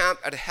broke camp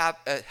at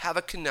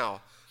Hava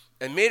Canal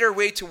and made our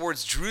way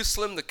towards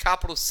Jerusalem, the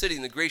capital city,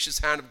 and the gracious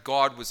hand of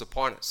God was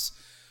upon us.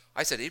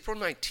 I said, April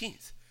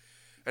 19th.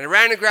 And I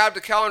ran and grabbed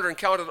a calendar and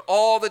counted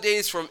all the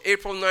days from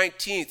April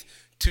 19th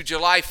to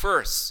July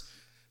 1st.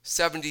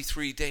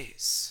 73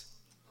 days.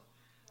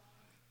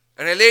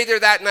 And I lay there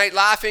that night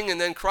laughing and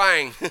then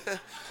crying,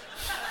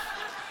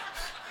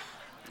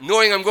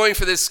 knowing I'm going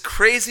for this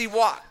crazy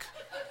walk.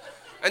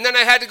 And then I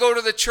had to go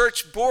to the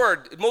church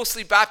board,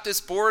 mostly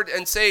Baptist board,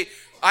 and say,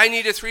 I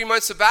need a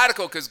 3-month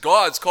sabbatical because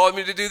God's called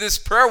me to do this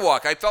prayer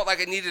walk. I felt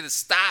like I needed a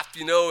staff,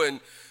 and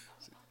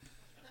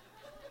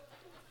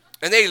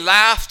they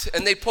laughed,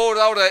 and they pulled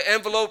out an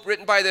envelope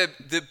written by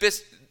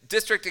the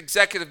district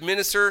executive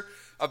minister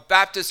of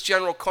Baptist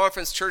General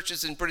Conference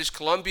churches in British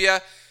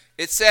Columbia.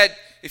 It said,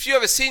 if you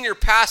have a senior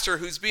pastor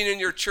who's been in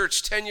your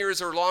church 10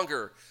 years or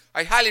longer,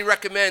 I highly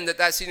recommend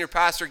that senior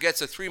pastor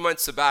gets a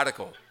 3-month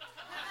sabbatical.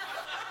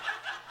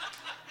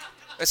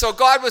 And so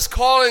God was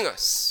calling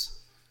us,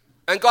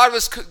 and God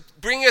was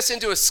bringing us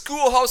into a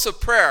schoolhouse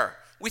of prayer.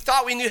 We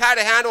thought we knew how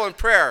to handle in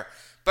prayer,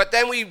 but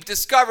then we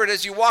discovered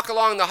as you walk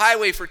along the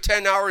highway for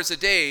 10 hours a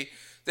day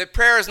that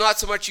prayer is not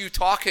so much you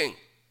talking.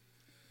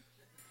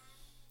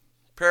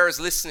 Prayer is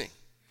listening.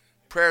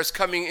 Prayer is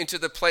coming into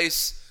the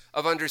place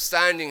of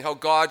understanding how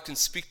God can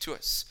speak to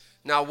us.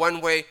 Now one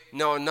way,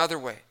 now another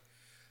way.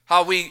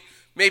 How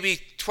maybe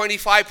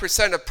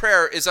 25% of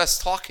prayer is us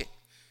talking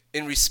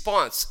in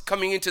response,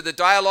 coming into the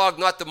dialogue,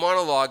 not the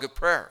monologue of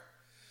prayer.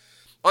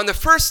 On the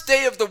first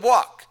day of the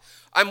walk,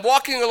 I'm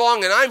walking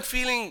along and I'm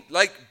feeling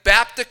like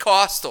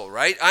Baptist-costal,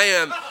 right?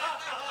 I'm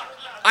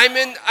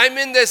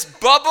in this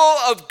bubble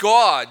of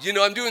God.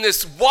 I'm doing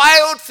this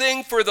wild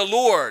thing for the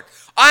Lord.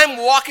 I'm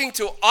walking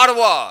to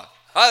Ottawa.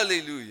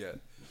 Hallelujah.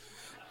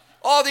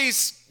 All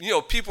these,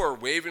 people are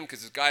waving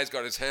because this guy's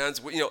got his hands,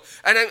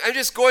 and I'm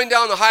just going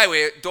down the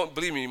highway. Don't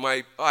believe me,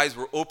 my eyes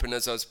were open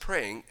as I was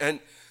praying.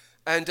 And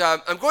I'm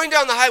going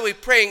down the highway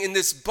praying in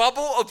this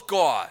bubble of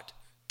God,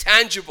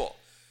 tangible,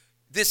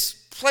 this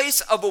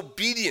place of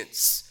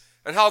obedience,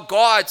 and how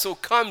God so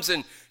comes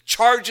and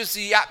charges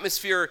the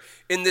atmosphere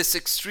in this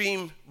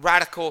extreme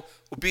radical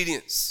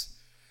obedience.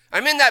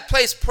 I'm in that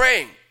place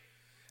praying,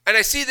 and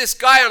I see this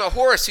guy on a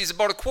horse. He's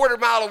about a quarter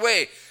mile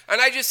away,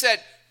 and I just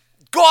said,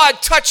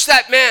 God, touch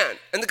that man.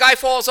 And the guy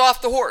falls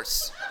off the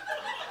horse.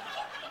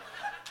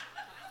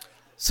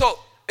 So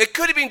it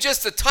could have been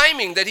just the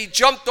timing that he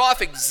jumped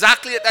off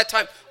exactly at that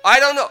time.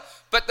 I don't know.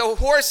 but the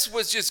horse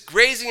was just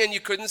grazing and you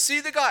couldn't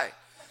see the guy.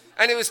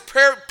 And it was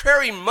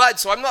prairie mud,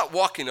 so I'm not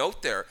walking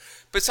out there.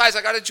 Besides,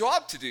 I got a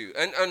job to do.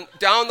 And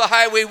down the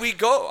highway we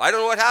go. I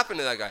don't know what happened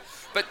to that guy.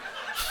 But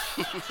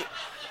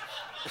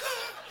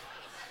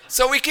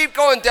so we keep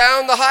going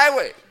down the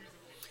highway.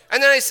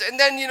 And then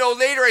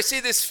later I see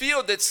this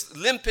field that's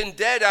limp and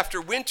dead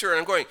after winter, and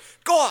I'm going,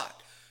 God,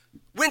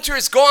 winter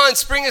is gone,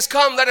 spring has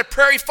come, let a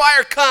prairie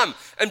fire come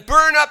and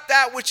burn up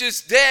that which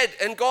is dead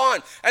and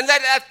gone. And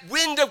let that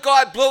wind of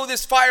God blow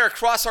this fire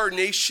across our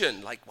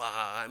nation. Like,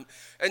 wow.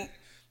 And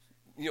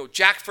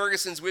Jack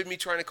Ferguson's with me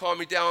trying to calm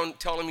me down,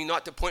 telling me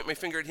not to point my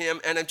finger at him.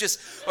 And I'm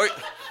just,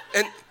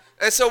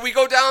 and so we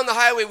go down the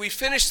highway. We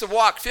finish the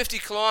walk, 50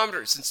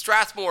 kilometers in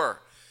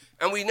Strathmore.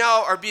 And we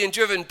now are being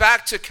driven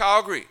back to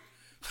Calgary.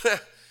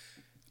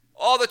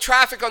 All the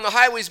traffic on the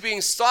highway is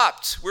being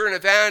stopped. We're in a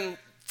van,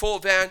 full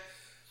van.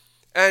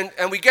 And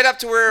we get up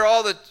to where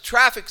all the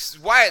traffic's,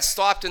 why it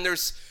stopped. And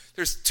there's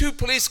 2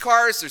 police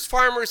cars, there's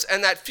farmers.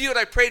 And that field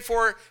I prayed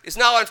for is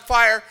now on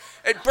fire.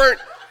 It burnt.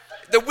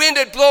 The wind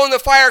had blown the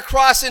fire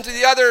across into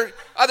the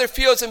other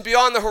fields and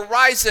beyond the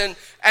horizon,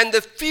 and the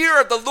fear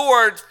of the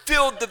Lord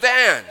filled the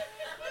van.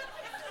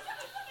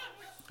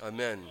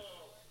 Amen.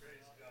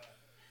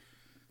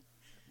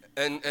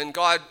 And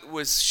God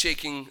was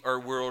shaking our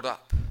world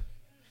up.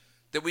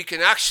 That we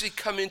can actually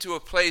come into a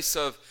place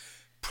of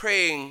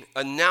praying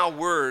a now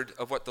word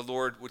of what the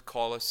Lord would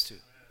call us to.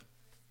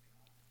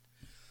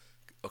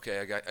 Okay,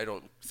 I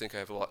don't think I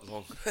have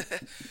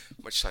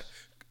much time.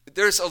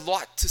 There's a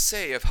lot to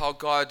say of how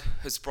God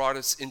has brought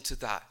us into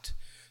that.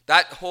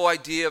 That whole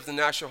idea of the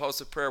National House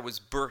of Prayer was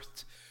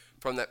birthed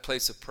from that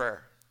place of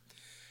prayer.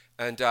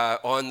 And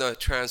on the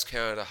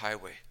Trans-Canada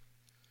Highway.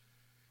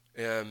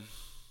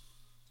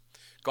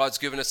 God's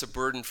given us a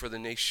burden for the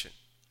nation.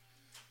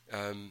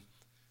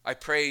 I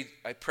pray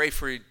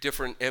for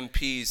different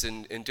MPs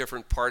in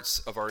different parts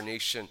of our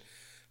nation.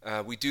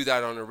 We do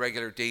that on a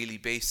regular daily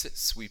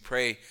basis. We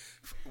pray.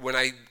 When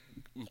I'm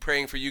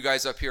praying for you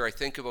guys up here, I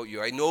think about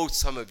you. I know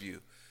some of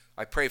you.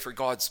 I pray for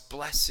God's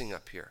blessing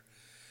up here.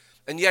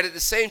 And yet at the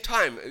same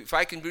time, if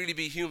I can really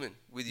be human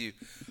with you,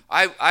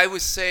 I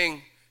was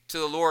saying to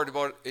the Lord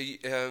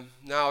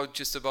now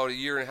just about a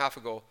year and a half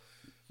ago,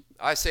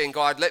 I was saying,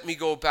 God, let me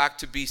go back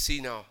to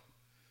BC now.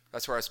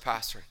 That's where I was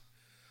pastoring.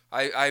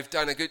 I've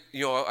done a good,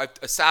 I've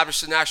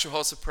established the National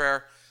House of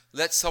Prayer.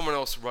 Let someone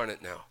else run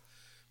it now.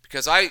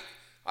 Because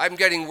I'm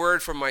getting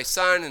word from my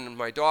son and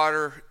my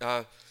daughter,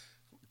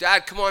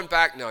 Dad, come on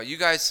back now. You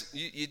guys,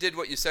 you did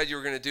what you said you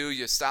were going to do.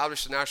 You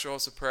established the National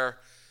House of Prayer.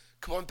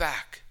 Come on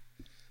back.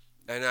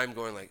 And I'm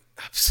going like,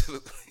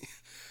 absolutely.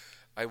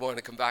 I want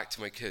to come back to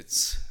my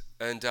kids.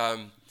 And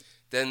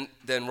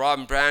then Rob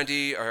and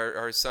Brandy,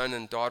 our son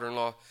and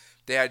daughter-in-law,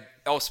 they had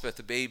Elspeth,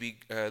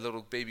 a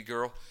little baby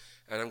girl.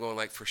 And I'm going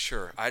like, for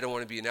sure. I don't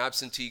want to be an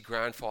absentee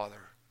grandfather.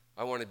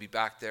 I want to be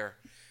back there.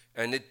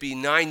 And it'd be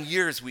 9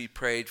 years we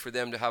prayed for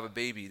them to have a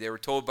baby. They were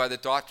told by the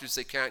doctors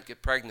they can't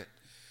get pregnant.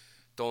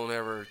 Don't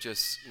ever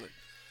just,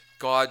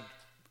 God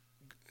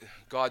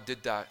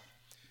did that.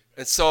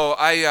 And so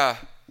I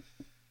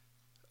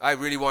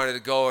really wanted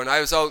to go, and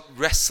I was out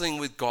wrestling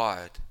with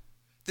God.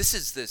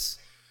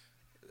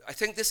 I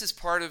think this is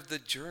part of the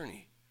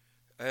journey.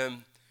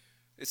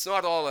 It's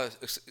not all a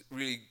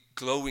really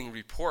glowing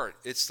report.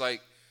 It's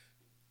like,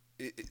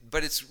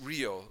 but it's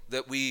real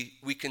that we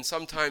can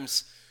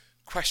sometimes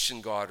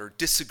question God or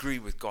disagree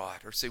with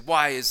God or say,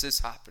 why is this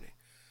happening?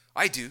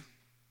 I do.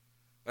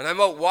 And I'm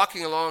out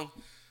walking along.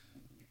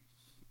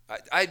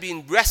 I'd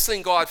been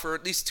wrestling God for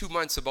at least 2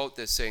 months about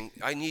this, saying,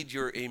 I need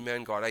your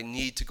amen, God. I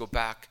need to go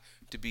back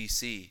to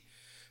BC.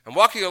 I'm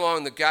walking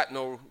along the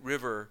Gatineau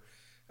River,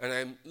 and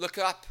I look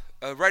up.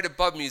 Right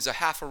above me is a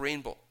half a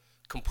rainbow,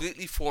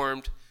 completely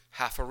formed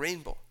half a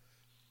rainbow.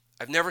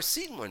 I've never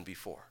seen one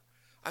before.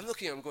 I'm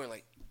going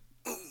like,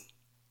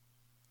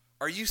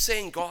 are you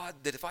saying, God,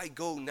 that if I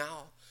go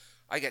now,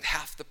 I get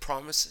half the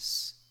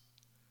promises?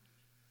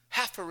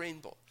 Half a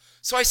rainbow.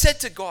 So I said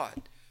to God,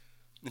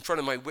 in front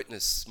of my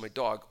witness, my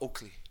dog,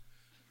 Oakley,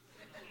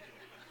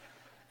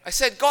 I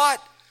said, God,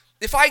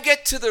 if I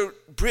get to the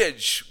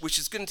bridge, which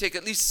is going to take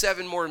at least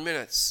 7 more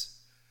minutes,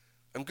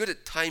 I'm good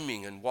at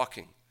timing and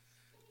walking.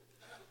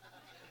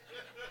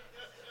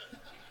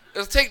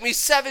 It'll take me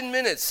 7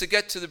 minutes to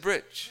get to the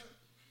bridge.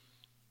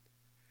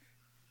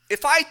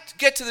 If I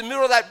get to the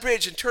middle of that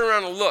bridge and turn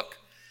around and look,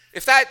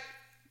 if that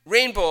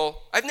rainbow,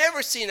 I've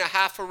never seen a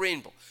half a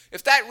rainbow.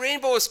 If that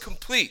rainbow is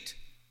complete,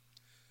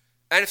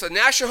 and if the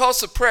National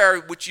House of Prayer,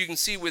 which you can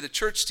see with the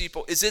church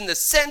steeple, is in the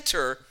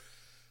center,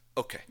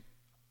 okay,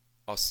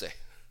 I'll stay.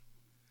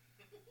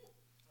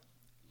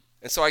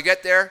 And so I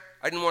get there.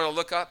 I didn't want to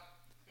look up.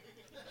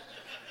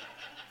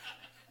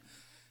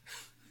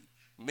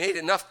 Made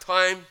enough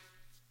time.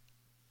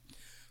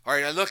 All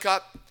right, I look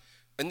up,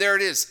 and there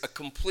it is, a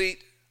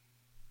complete,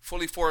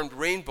 fully formed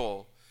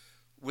rainbow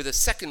with a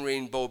second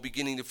rainbow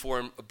beginning to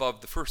form above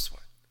the first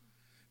one.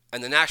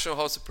 And the National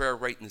House of Prayer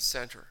right in the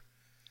center.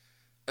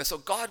 And so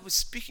God was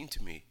speaking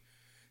to me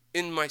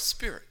in my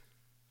spirit.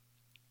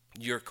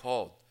 You're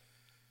called.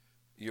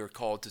 You're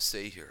called to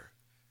stay here.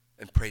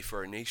 and pray for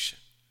our nation.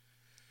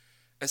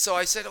 And so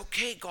I said,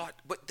 okay, God,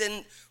 but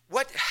then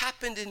what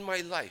happened in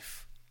my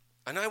life?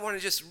 And I want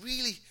to just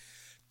really,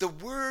 the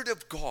Word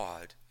of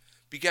God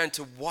began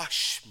to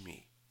wash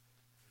me.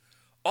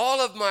 All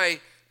of my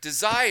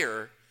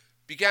desire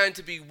began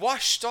to be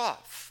washed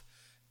off,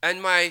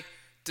 and my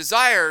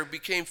desire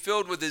became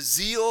filled with a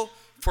zeal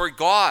for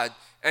God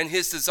and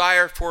his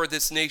desire for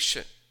this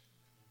nation.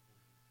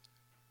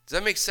 Does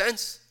that make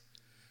sense?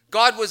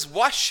 God was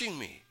washing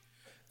me,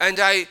 and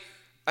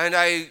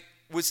I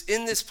was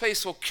in this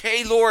place.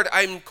 Okay, Lord,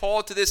 I'm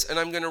called to this, and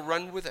I'm going to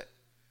run with it.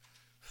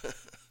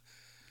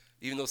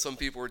 Even though some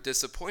people were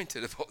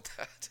disappointed about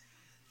that.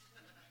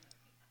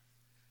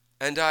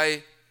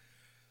 And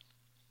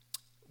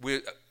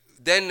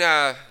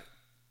then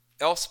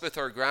Elspeth,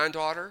 our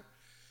granddaughter,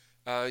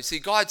 you see,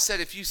 God said,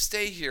 if you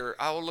stay here,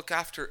 I will look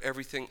after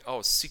everything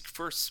else. Seek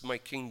first my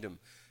kingdom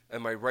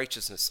and my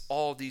righteousness.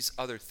 All these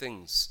other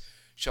things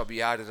shall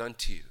be added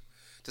unto you.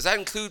 Does that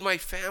include my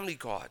family,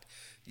 God?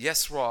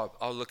 Yes, Rob,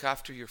 I'll look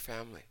after your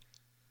family.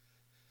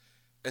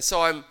 And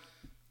so I'm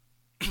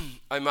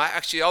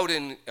actually out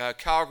in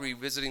Calgary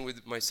visiting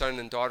with my son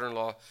and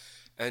daughter-in-law,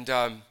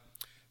 and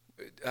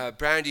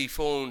Brandy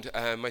phoned.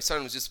 My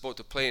son was just about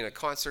to play in a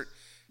concert,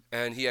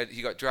 and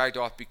he got dragged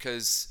off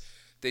because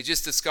they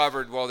just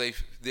discovered, well, they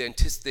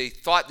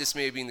thought this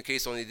may have been the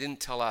case, only they didn't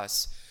tell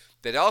us,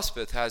 that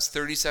Elspeth has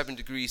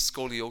 37-degree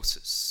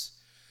scoliosis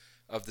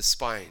of the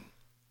spine.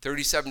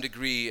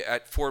 37-degree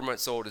at 4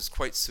 months old is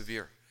quite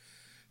severe.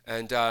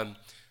 And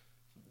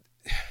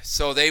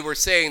so they were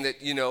saying that,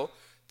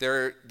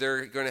 they're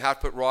going to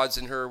have to put rods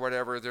in her or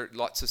whatever. There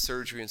lots of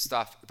surgery and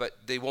stuff, but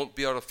they won't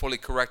be able to fully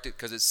correct it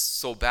because it's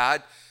so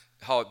bad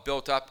how it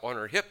built up on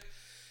her hip.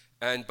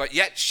 But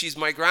yet she's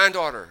my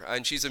granddaughter,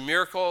 and she's a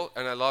miracle,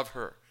 and I love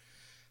her.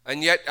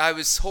 And yet I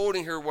was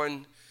holding her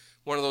one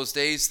of those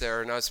days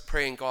there, and I was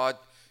praying, God,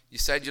 you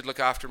said you'd look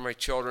after my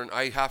children.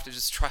 I have to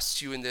just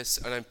trust you in this,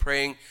 and I'm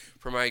praying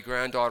for my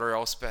granddaughter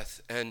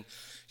Elspeth. And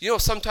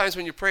sometimes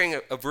when you're praying,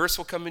 a verse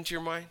will come into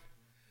your mind.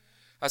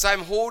 As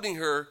I'm holding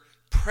her,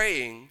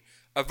 praying,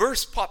 a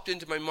verse popped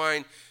into my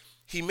mind.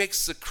 He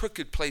makes the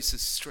crooked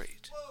places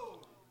straight.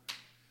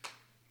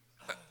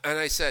 And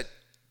I said,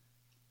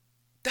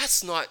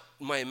 that's not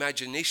my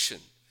imagination.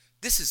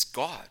 This is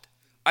God.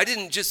 I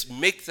didn't just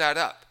make that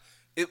up.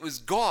 It was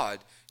God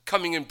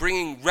coming and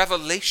bringing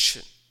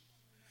revelation.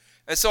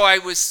 And so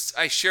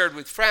I shared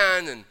with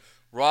Fran and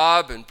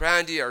Rob and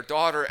Brandy, our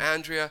daughter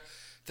Andrea,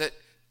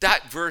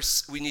 that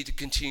verse, we need to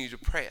continue to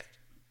pray it.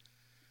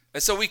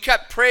 And so we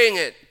kept praying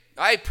it.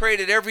 I prayed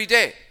it every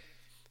day.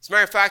 As a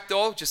matter of fact,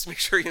 though, just to make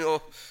sure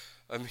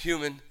I'm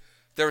human,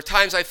 there were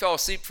times I fell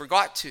asleep,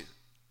 forgot to,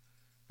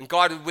 and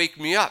God would wake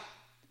me up.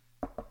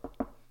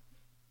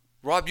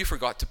 Rob, you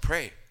forgot to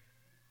pray.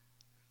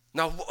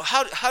 Now,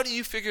 how do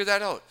you figure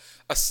that out?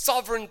 A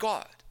sovereign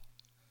God.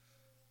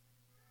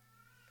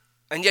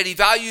 And yet he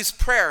values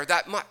prayer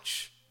that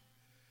much,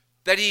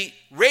 that he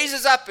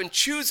raises up and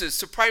chooses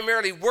to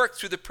primarily work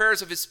through the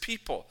prayers of his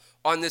people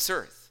on this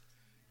earth.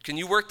 Can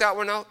you work that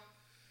one out?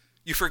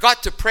 You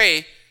forgot to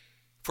pray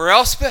for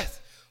Elspeth.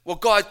 Well,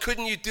 God,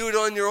 couldn't you do it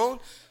on your own?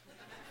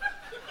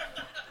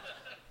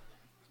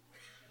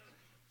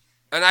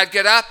 And I'd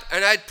get up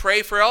and I'd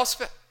pray for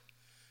Elspeth.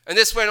 And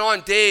this went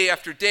on day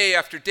after day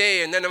after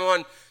day. And then I'm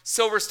on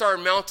Silver Star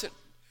Mountain.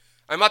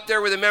 I'm up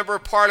there with a member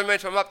of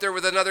parliament. I'm up there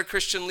with another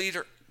Christian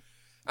leader.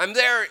 I'm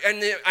there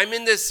and I'm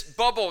in this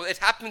bubble. It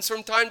happens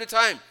from time to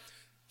time.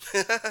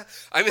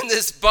 I'm in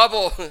this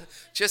bubble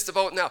just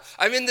about now.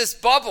 I'm in this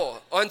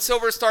bubble on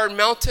Silver Star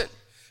Mountain.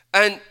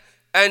 And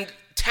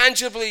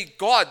tangibly,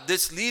 God,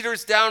 this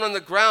leader's down on the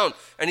ground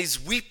and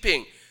he's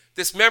weeping.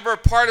 This member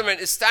of parliament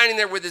is standing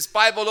there with his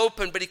Bible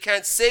open, but he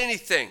can't say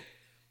anything.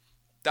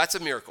 That's a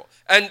miracle.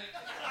 And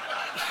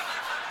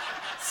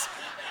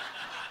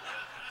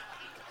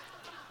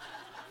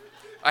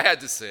I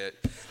had to say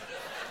it.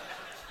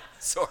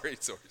 Sorry.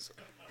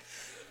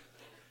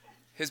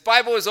 His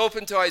Bible is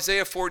open to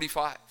Isaiah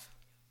 45.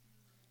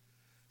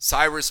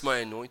 Cyrus, my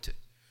anointed.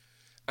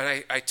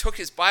 And I took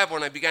his Bible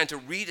and I began to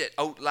read it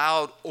out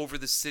loud over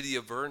the city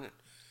of Vernon.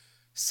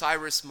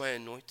 Cyrus, my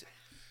anointed.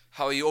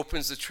 How he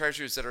opens the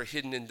treasures that are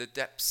hidden in the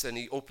depths, and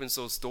he opens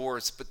those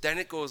doors. But then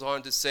it goes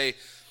on to say,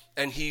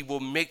 and he will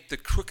make the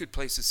crooked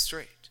places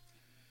straight.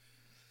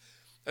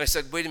 And I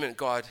said, wait a minute,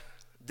 God,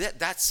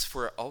 that's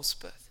for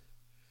Elspeth.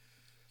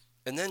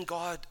 And then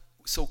God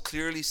so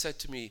clearly said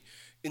to me,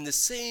 in the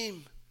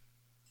same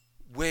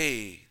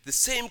way, the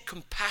same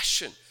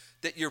compassion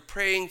that you're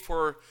praying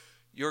for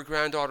your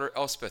granddaughter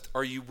Elspeth,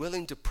 are you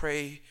willing to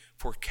pray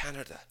for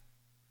Canada?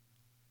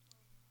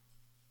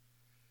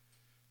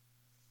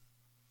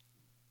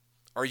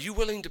 Are you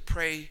willing to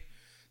pray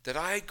that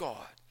I,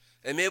 God,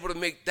 am able to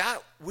make that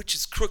which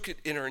is crooked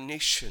in our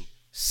nation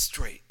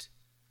straight?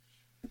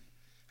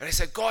 And I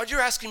said, God, you're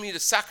asking me to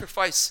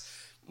sacrifice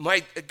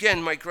my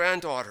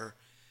granddaughter,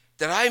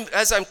 that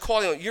as I'm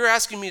calling out, you're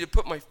asking me to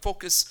put my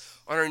focus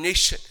on our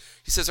nation.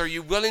 He says, are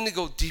you willing to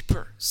go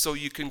deeper so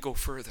you can go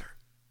further?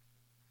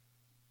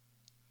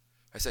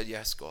 I said,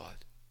 yes,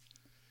 God.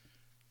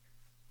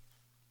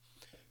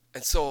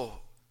 And so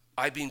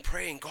I've been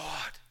praying,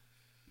 God,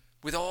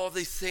 with all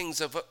the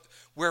things of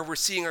where we're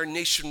seeing our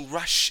nation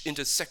rush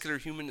into secular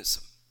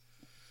humanism,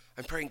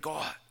 I'm praying,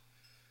 God,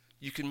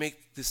 you can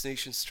make this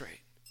nation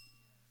straight.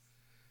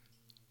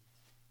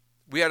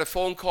 We had a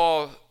phone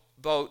call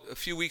about a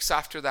few weeks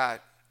after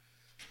that,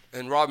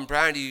 and Robin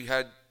Brandy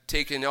had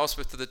taken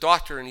Elspeth to the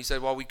doctor, and he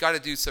said, well, we got to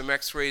do some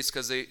x-rays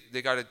because they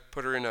got to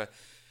put her in a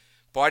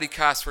body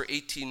cast for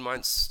 18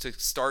 months to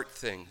start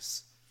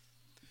things.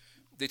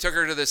 They took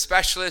her to the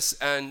specialist,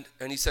 and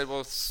he said,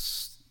 well,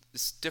 it's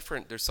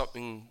different. There's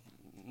something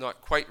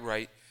not quite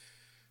right.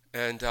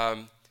 And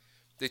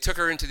they took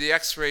her into the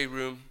x-ray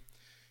room,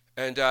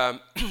 and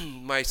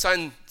my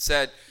son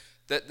said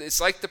that it's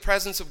like the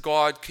presence of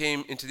God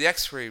came into the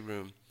x-ray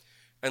room.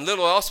 And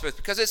little Elspeth,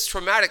 because it's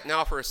traumatic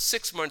now for a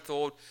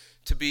 6-month-old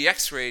to be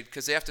x-rayed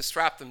because they have to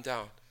strap them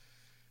down.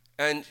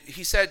 And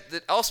he said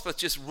that Elspeth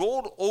just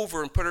rolled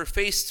over and put her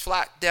face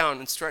flat down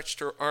and stretched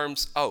her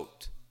arms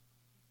out.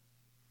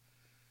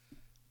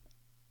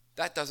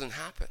 That doesn't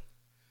happen.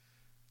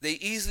 They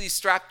easily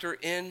strapped her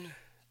in,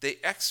 they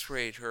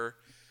x-rayed her,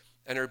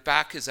 and her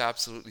back is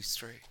absolutely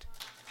straight.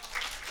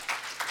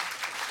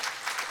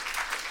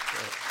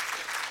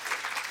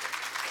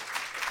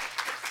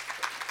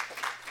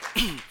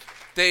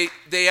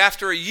 They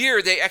after a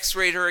year, they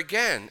x-rayed her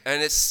again,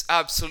 and it's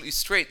absolutely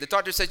straight. The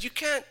doctor said, you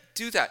can't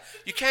do that.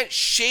 You can't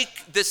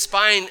shake the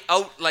spine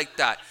out like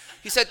that.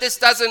 He said, this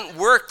doesn't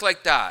work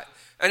like that.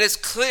 And it's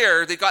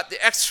clear, they got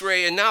the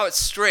x-ray, and now it's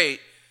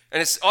straight.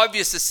 And it's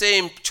obvious the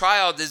same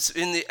child is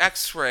in the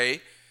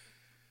x-ray.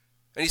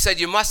 And he said,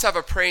 you must have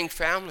a praying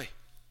family.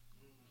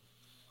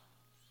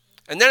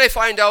 And then I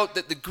find out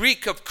that the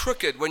Greek of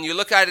crooked, when you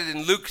look at it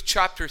in Luke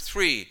chapter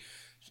 3,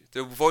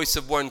 the voice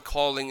of one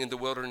calling in the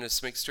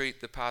wilderness, make straight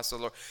the path of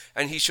the Lord.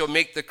 And he shall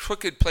make the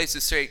crooked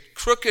places straight.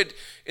 Crooked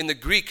in the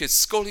Greek is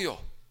scolio.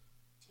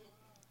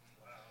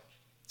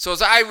 So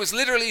as I was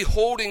literally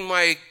holding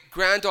my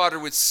granddaughter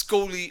with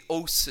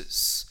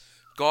scoliosis,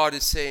 God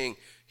is saying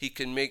he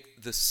can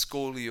make the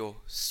scolio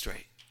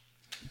straight.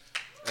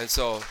 And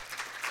so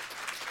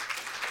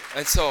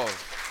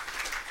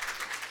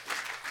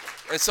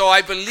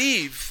I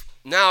believe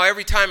now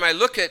every time I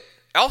look at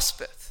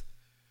Elspeth,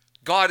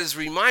 God is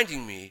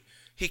reminding me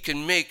he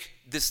can make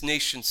this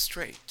nation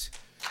straight.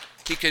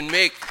 He can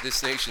make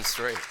this nation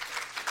straight.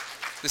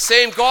 The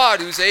same God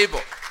who's able.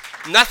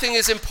 Nothing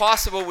is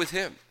impossible with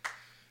him.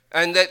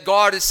 And that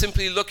God is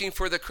simply looking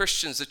for the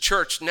Christians, the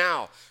church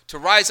now, to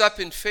rise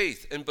up in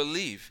faith and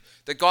believe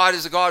that God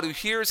is a God who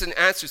hears and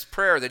answers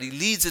prayer, that he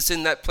leads us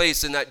in that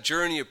place, in that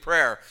journey of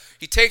prayer.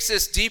 He takes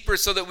us deeper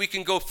so that we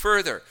can go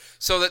further,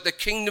 so that the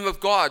kingdom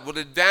of God will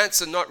advance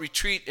and not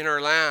retreat in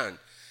our land.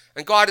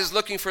 And God is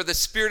looking for the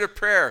spirit of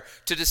prayer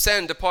to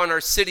descend upon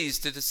our cities,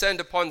 to descend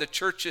upon the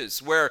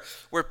churches, where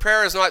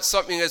prayer is not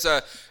something as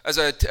a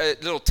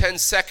little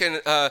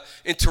 10-second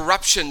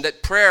interruption,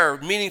 that prayer,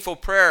 meaningful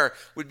prayer,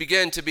 would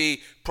begin to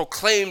be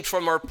proclaimed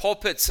from our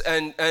pulpits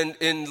and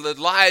in the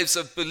lives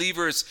of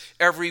believers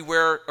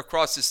everywhere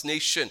across this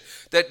nation.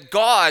 That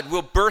God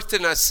will birth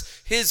in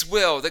us his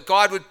will, that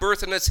God would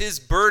birth in us his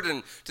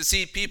burden to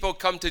see people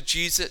come to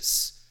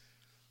Jesus.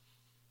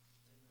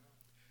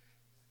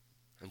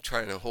 I'm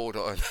trying to hold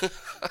on.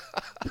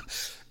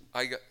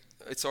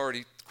 It's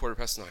already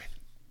 9:15.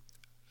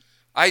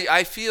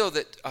 I feel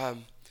that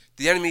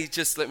the enemy,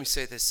 just let me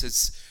say this,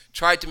 has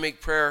tried to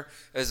make prayer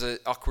as an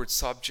awkward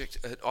subject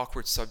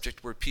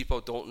where people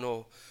don't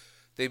know.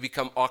 They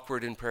become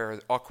awkward in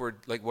prayer. Awkward,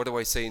 like, what do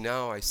I say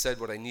now? I said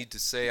what I need to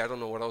say. I don't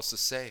know what else to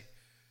say.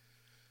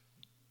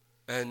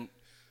 And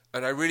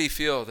I really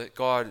feel that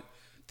God,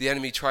 the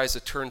enemy, tries to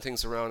turn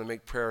things around and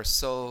make prayer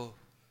so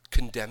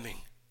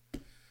condemning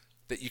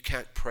that you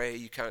can't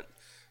pray,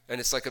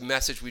 and it's like a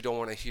message we don't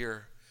want to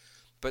hear.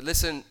 But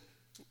listen,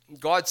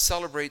 God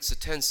celebrates a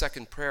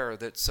 10-second prayer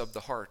that's of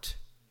the heart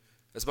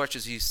as much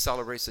as he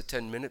celebrates a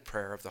 10-minute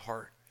prayer of the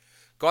heart.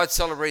 God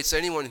celebrates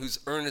anyone who's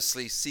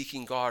earnestly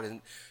seeking God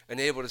and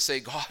able to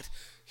say, God,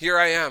 here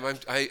I am.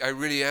 I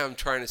really am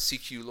trying to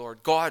seek you,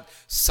 Lord. God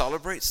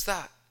celebrates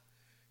that.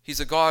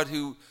 He's a God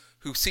who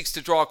seeks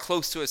to draw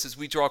close to us as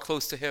we draw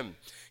close to him.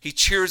 He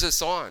cheers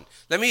us on.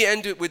 Let me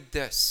end it with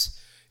this.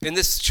 In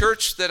this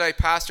church that I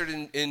pastored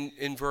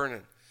in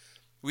Vernon,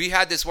 we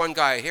had this one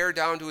guy, hair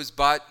down to his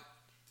butt,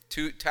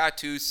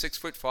 tattoos,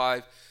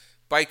 6'5",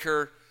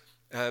 biker,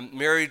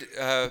 married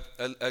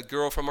a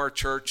girl from our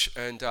church,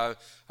 and I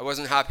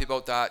wasn't happy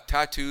about that.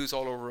 Tattoos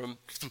all over him.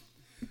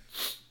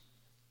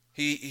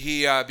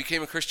 He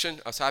became a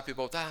Christian. I was happy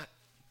about that.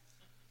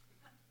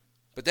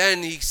 But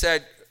then he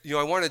said,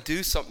 I want to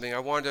do something.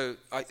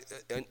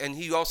 And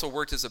he also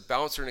worked as a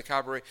bouncer in a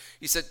cabaret.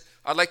 He said,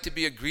 I'd like to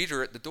be a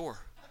greeter at the door.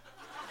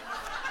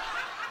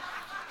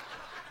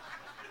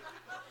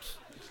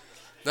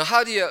 Now,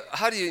 how do you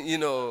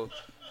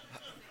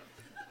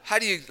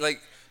like,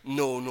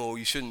 no,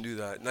 you shouldn't do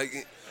that.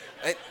 Like,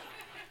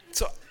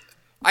 so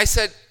I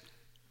said,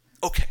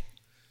 okay.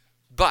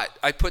 But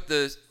I put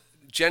the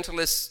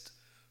gentlest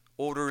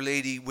older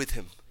lady with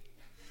him.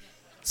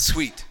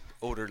 Sweet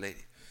older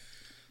lady.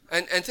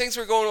 And things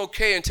were going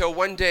okay until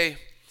one day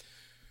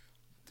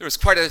there was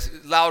quite a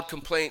loud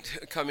complaint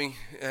coming,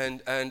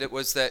 and it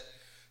was that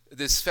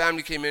this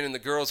family came in and the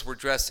girls were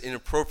dressed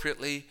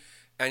inappropriately,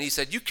 and he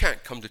said, "You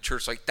can't come to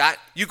church like that.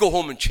 You go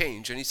home and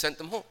change," and he sent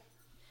them home.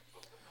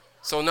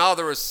 So now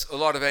there was a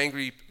lot of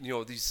angry,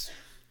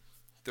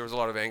 there was a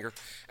lot of anger,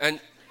 and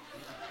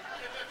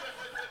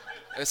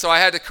so I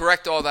had to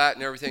correct all that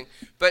and everything.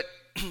 But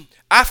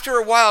after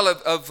a while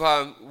of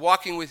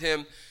walking with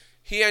him,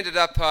 he ended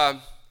up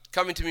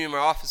coming to me in my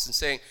office and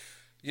saying,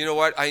 "You know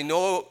what, I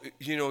know,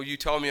 you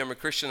tell me I'm a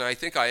Christian, I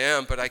think I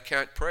am, but I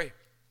can't pray."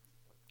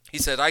 He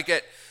said, "I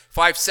get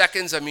 5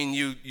 seconds,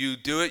 you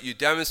do it, you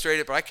demonstrate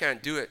it, but I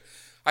can't do it.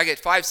 I get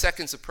 5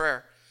 seconds of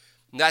prayer,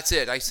 and that's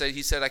it."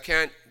 He said, "I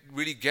can't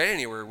really get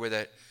anywhere with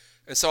it."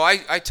 And so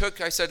I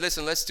said,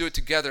 "Listen, let's do it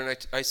together."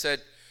 And I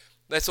said,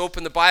 "Let's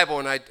open the Bible,"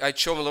 and I'd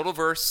show him a little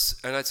verse,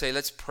 and I'd say,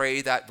 "Let's pray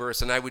that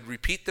verse." And I would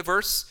repeat the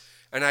verse,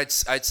 and I'd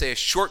say a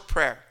short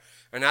prayer,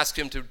 and ask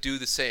him to do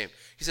the same.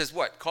 He says,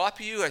 "What,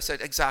 copy you?" I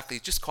said, "Exactly,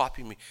 just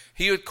copy me."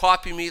 He would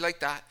copy me like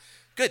that.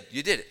 Good,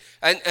 you did it.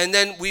 And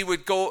then we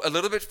would go a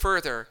little bit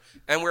further,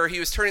 and where he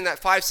was turning that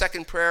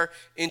 5-second prayer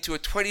into a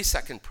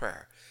 20-second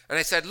prayer. And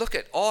I said, "Look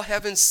at all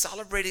heaven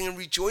celebrating and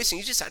rejoicing.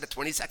 You just had a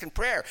 20-second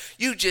prayer.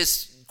 You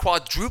just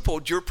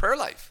quadrupled your prayer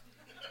life."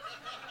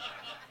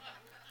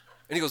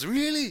 And he goes,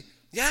 "Really?"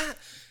 Yeah.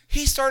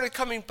 He started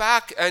coming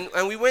back, and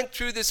we went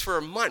through this for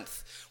a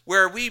month,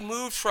 where we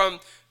moved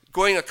from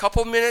going a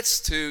couple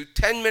minutes to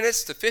 10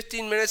 minutes to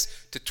 15 minutes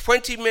to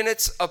 20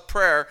 minutes of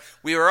prayer.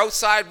 We were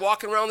outside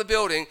walking around the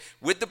building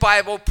with the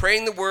Bible,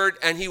 praying the word,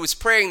 and he was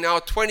praying now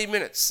 20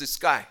 minutes, this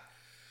guy.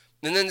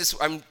 And then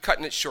I'm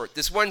cutting it short.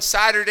 This one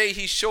Saturday,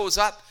 he shows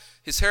up.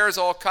 His hair is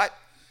all cut,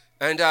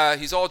 and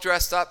he's all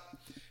dressed up.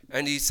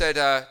 And he said,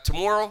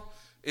 "Tomorrow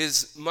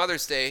is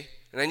Mother's Day,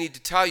 and I need to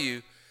tell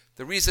you,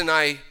 the reason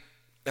I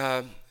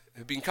have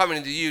been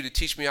coming to you to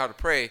teach me how to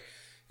pray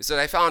is that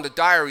I found a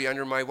diary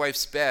under my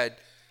wife's bed,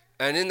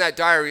 and in that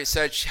diary it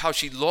said how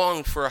she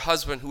longed for a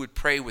husband who would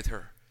pray with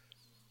her."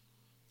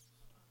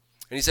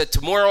 And he said,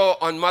 "Tomorrow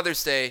on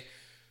Mother's Day,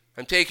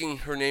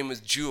 her name was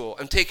Jewel,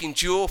 I'm taking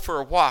Jewel for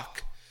a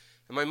walk.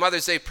 And my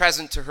Mother's Day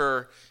present to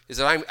her is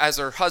that as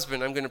her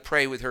husband, I'm going to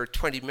pray with her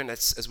 20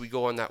 minutes as we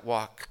go on that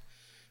walk.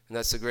 And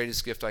that's the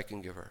greatest gift I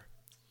can give her."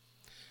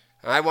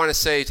 And I want to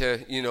say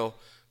to,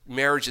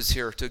 marriages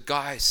here, to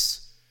guys,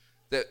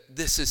 that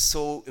this is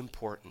so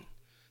important.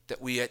 That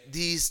we at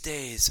these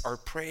days are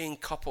praying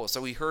couples.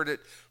 So we heard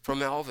it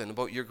from Alvin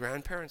about your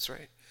grandparents,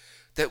 right?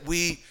 That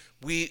we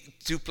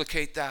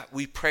duplicate that.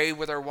 We pray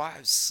with our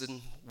wives,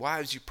 and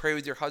wives, you pray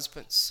with your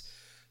husbands.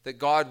 That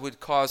God would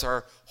cause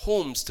our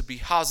homes to be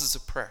houses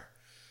of prayer.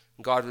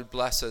 And God would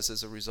bless us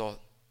as a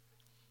result.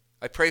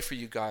 I pray for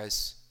you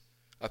guys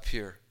up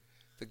here,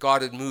 that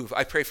God would move.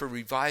 I pray for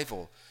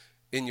revival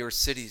in your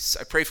cities.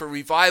 I pray for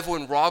revival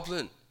in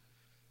Roblin.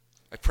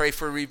 I pray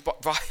for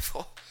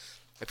revival.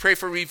 I pray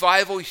for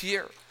revival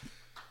here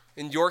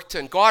in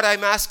Yorkton. God,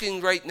 I'm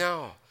asking right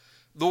now,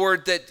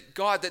 Lord,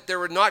 that there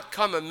would not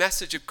come a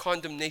message of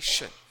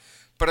condemnation,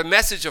 but a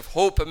message of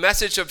hope, a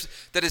message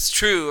that is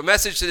true, a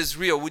message that is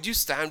real. Would you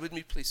stand with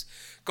me, please?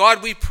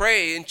 God, we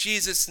pray in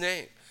Jesus'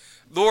 name,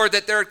 Lord,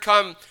 that there would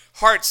come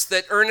hearts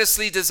that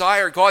earnestly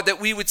desire, God, that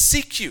we would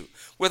seek you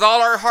with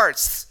all our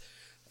hearts,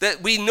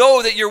 that we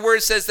know that your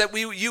word says that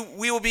we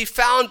will be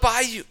found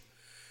by you.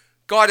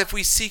 God, if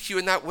we seek you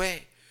in that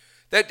way,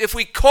 that if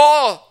we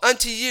call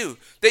unto you,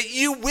 that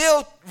you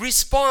will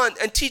respond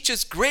and teach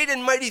us great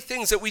and mighty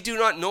things that we do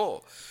not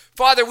know.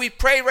 Father, we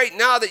pray right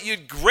now that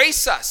you'd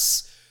grace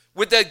us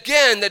with,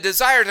 again, the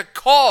desire to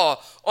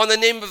call on the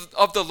name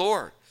of the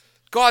Lord.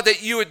 God,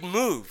 that you would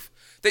move,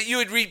 that you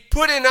would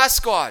put in us,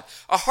 God,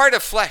 a heart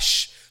of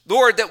flesh.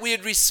 Lord, that we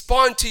would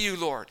respond to you,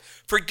 Lord.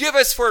 Forgive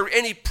us for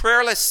any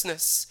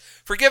prayerlessness.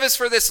 Forgive us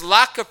for this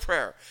lack of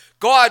prayer.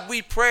 God,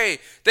 we pray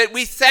that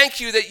we thank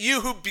you that you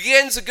who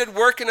begins a good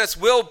work in us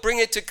will bring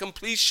it to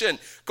completion.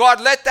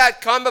 God, let that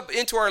come up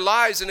into our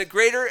lives in a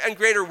greater and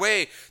greater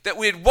way, that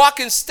we would walk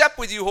in step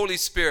with you, Holy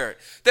Spirit,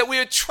 that we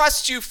would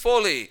trust you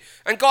fully.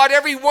 And God,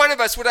 every one of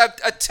us would have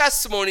a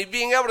testimony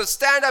being able to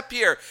stand up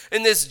here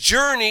in this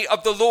journey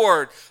of the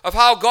Lord, of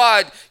how,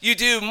 God, you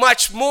do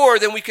much more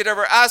than we could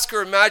ever ask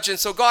or imagine.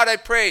 So God, I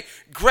pray,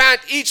 grant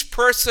each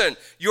person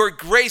your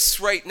grace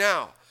right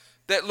now.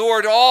 That,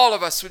 Lord, all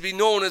of us would be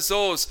known as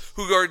those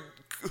who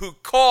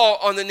call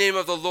on the name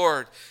of the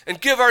Lord and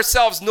give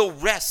ourselves no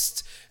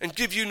rest and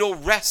give you no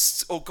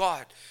rest, oh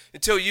God,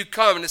 until you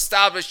come and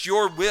establish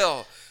your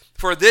will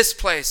for this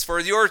place, for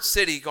your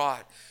city,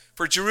 God,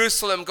 for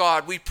Jerusalem,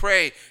 God. We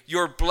pray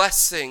your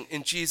blessing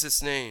in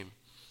Jesus' name.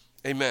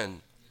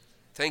 Amen.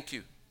 Thank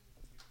you.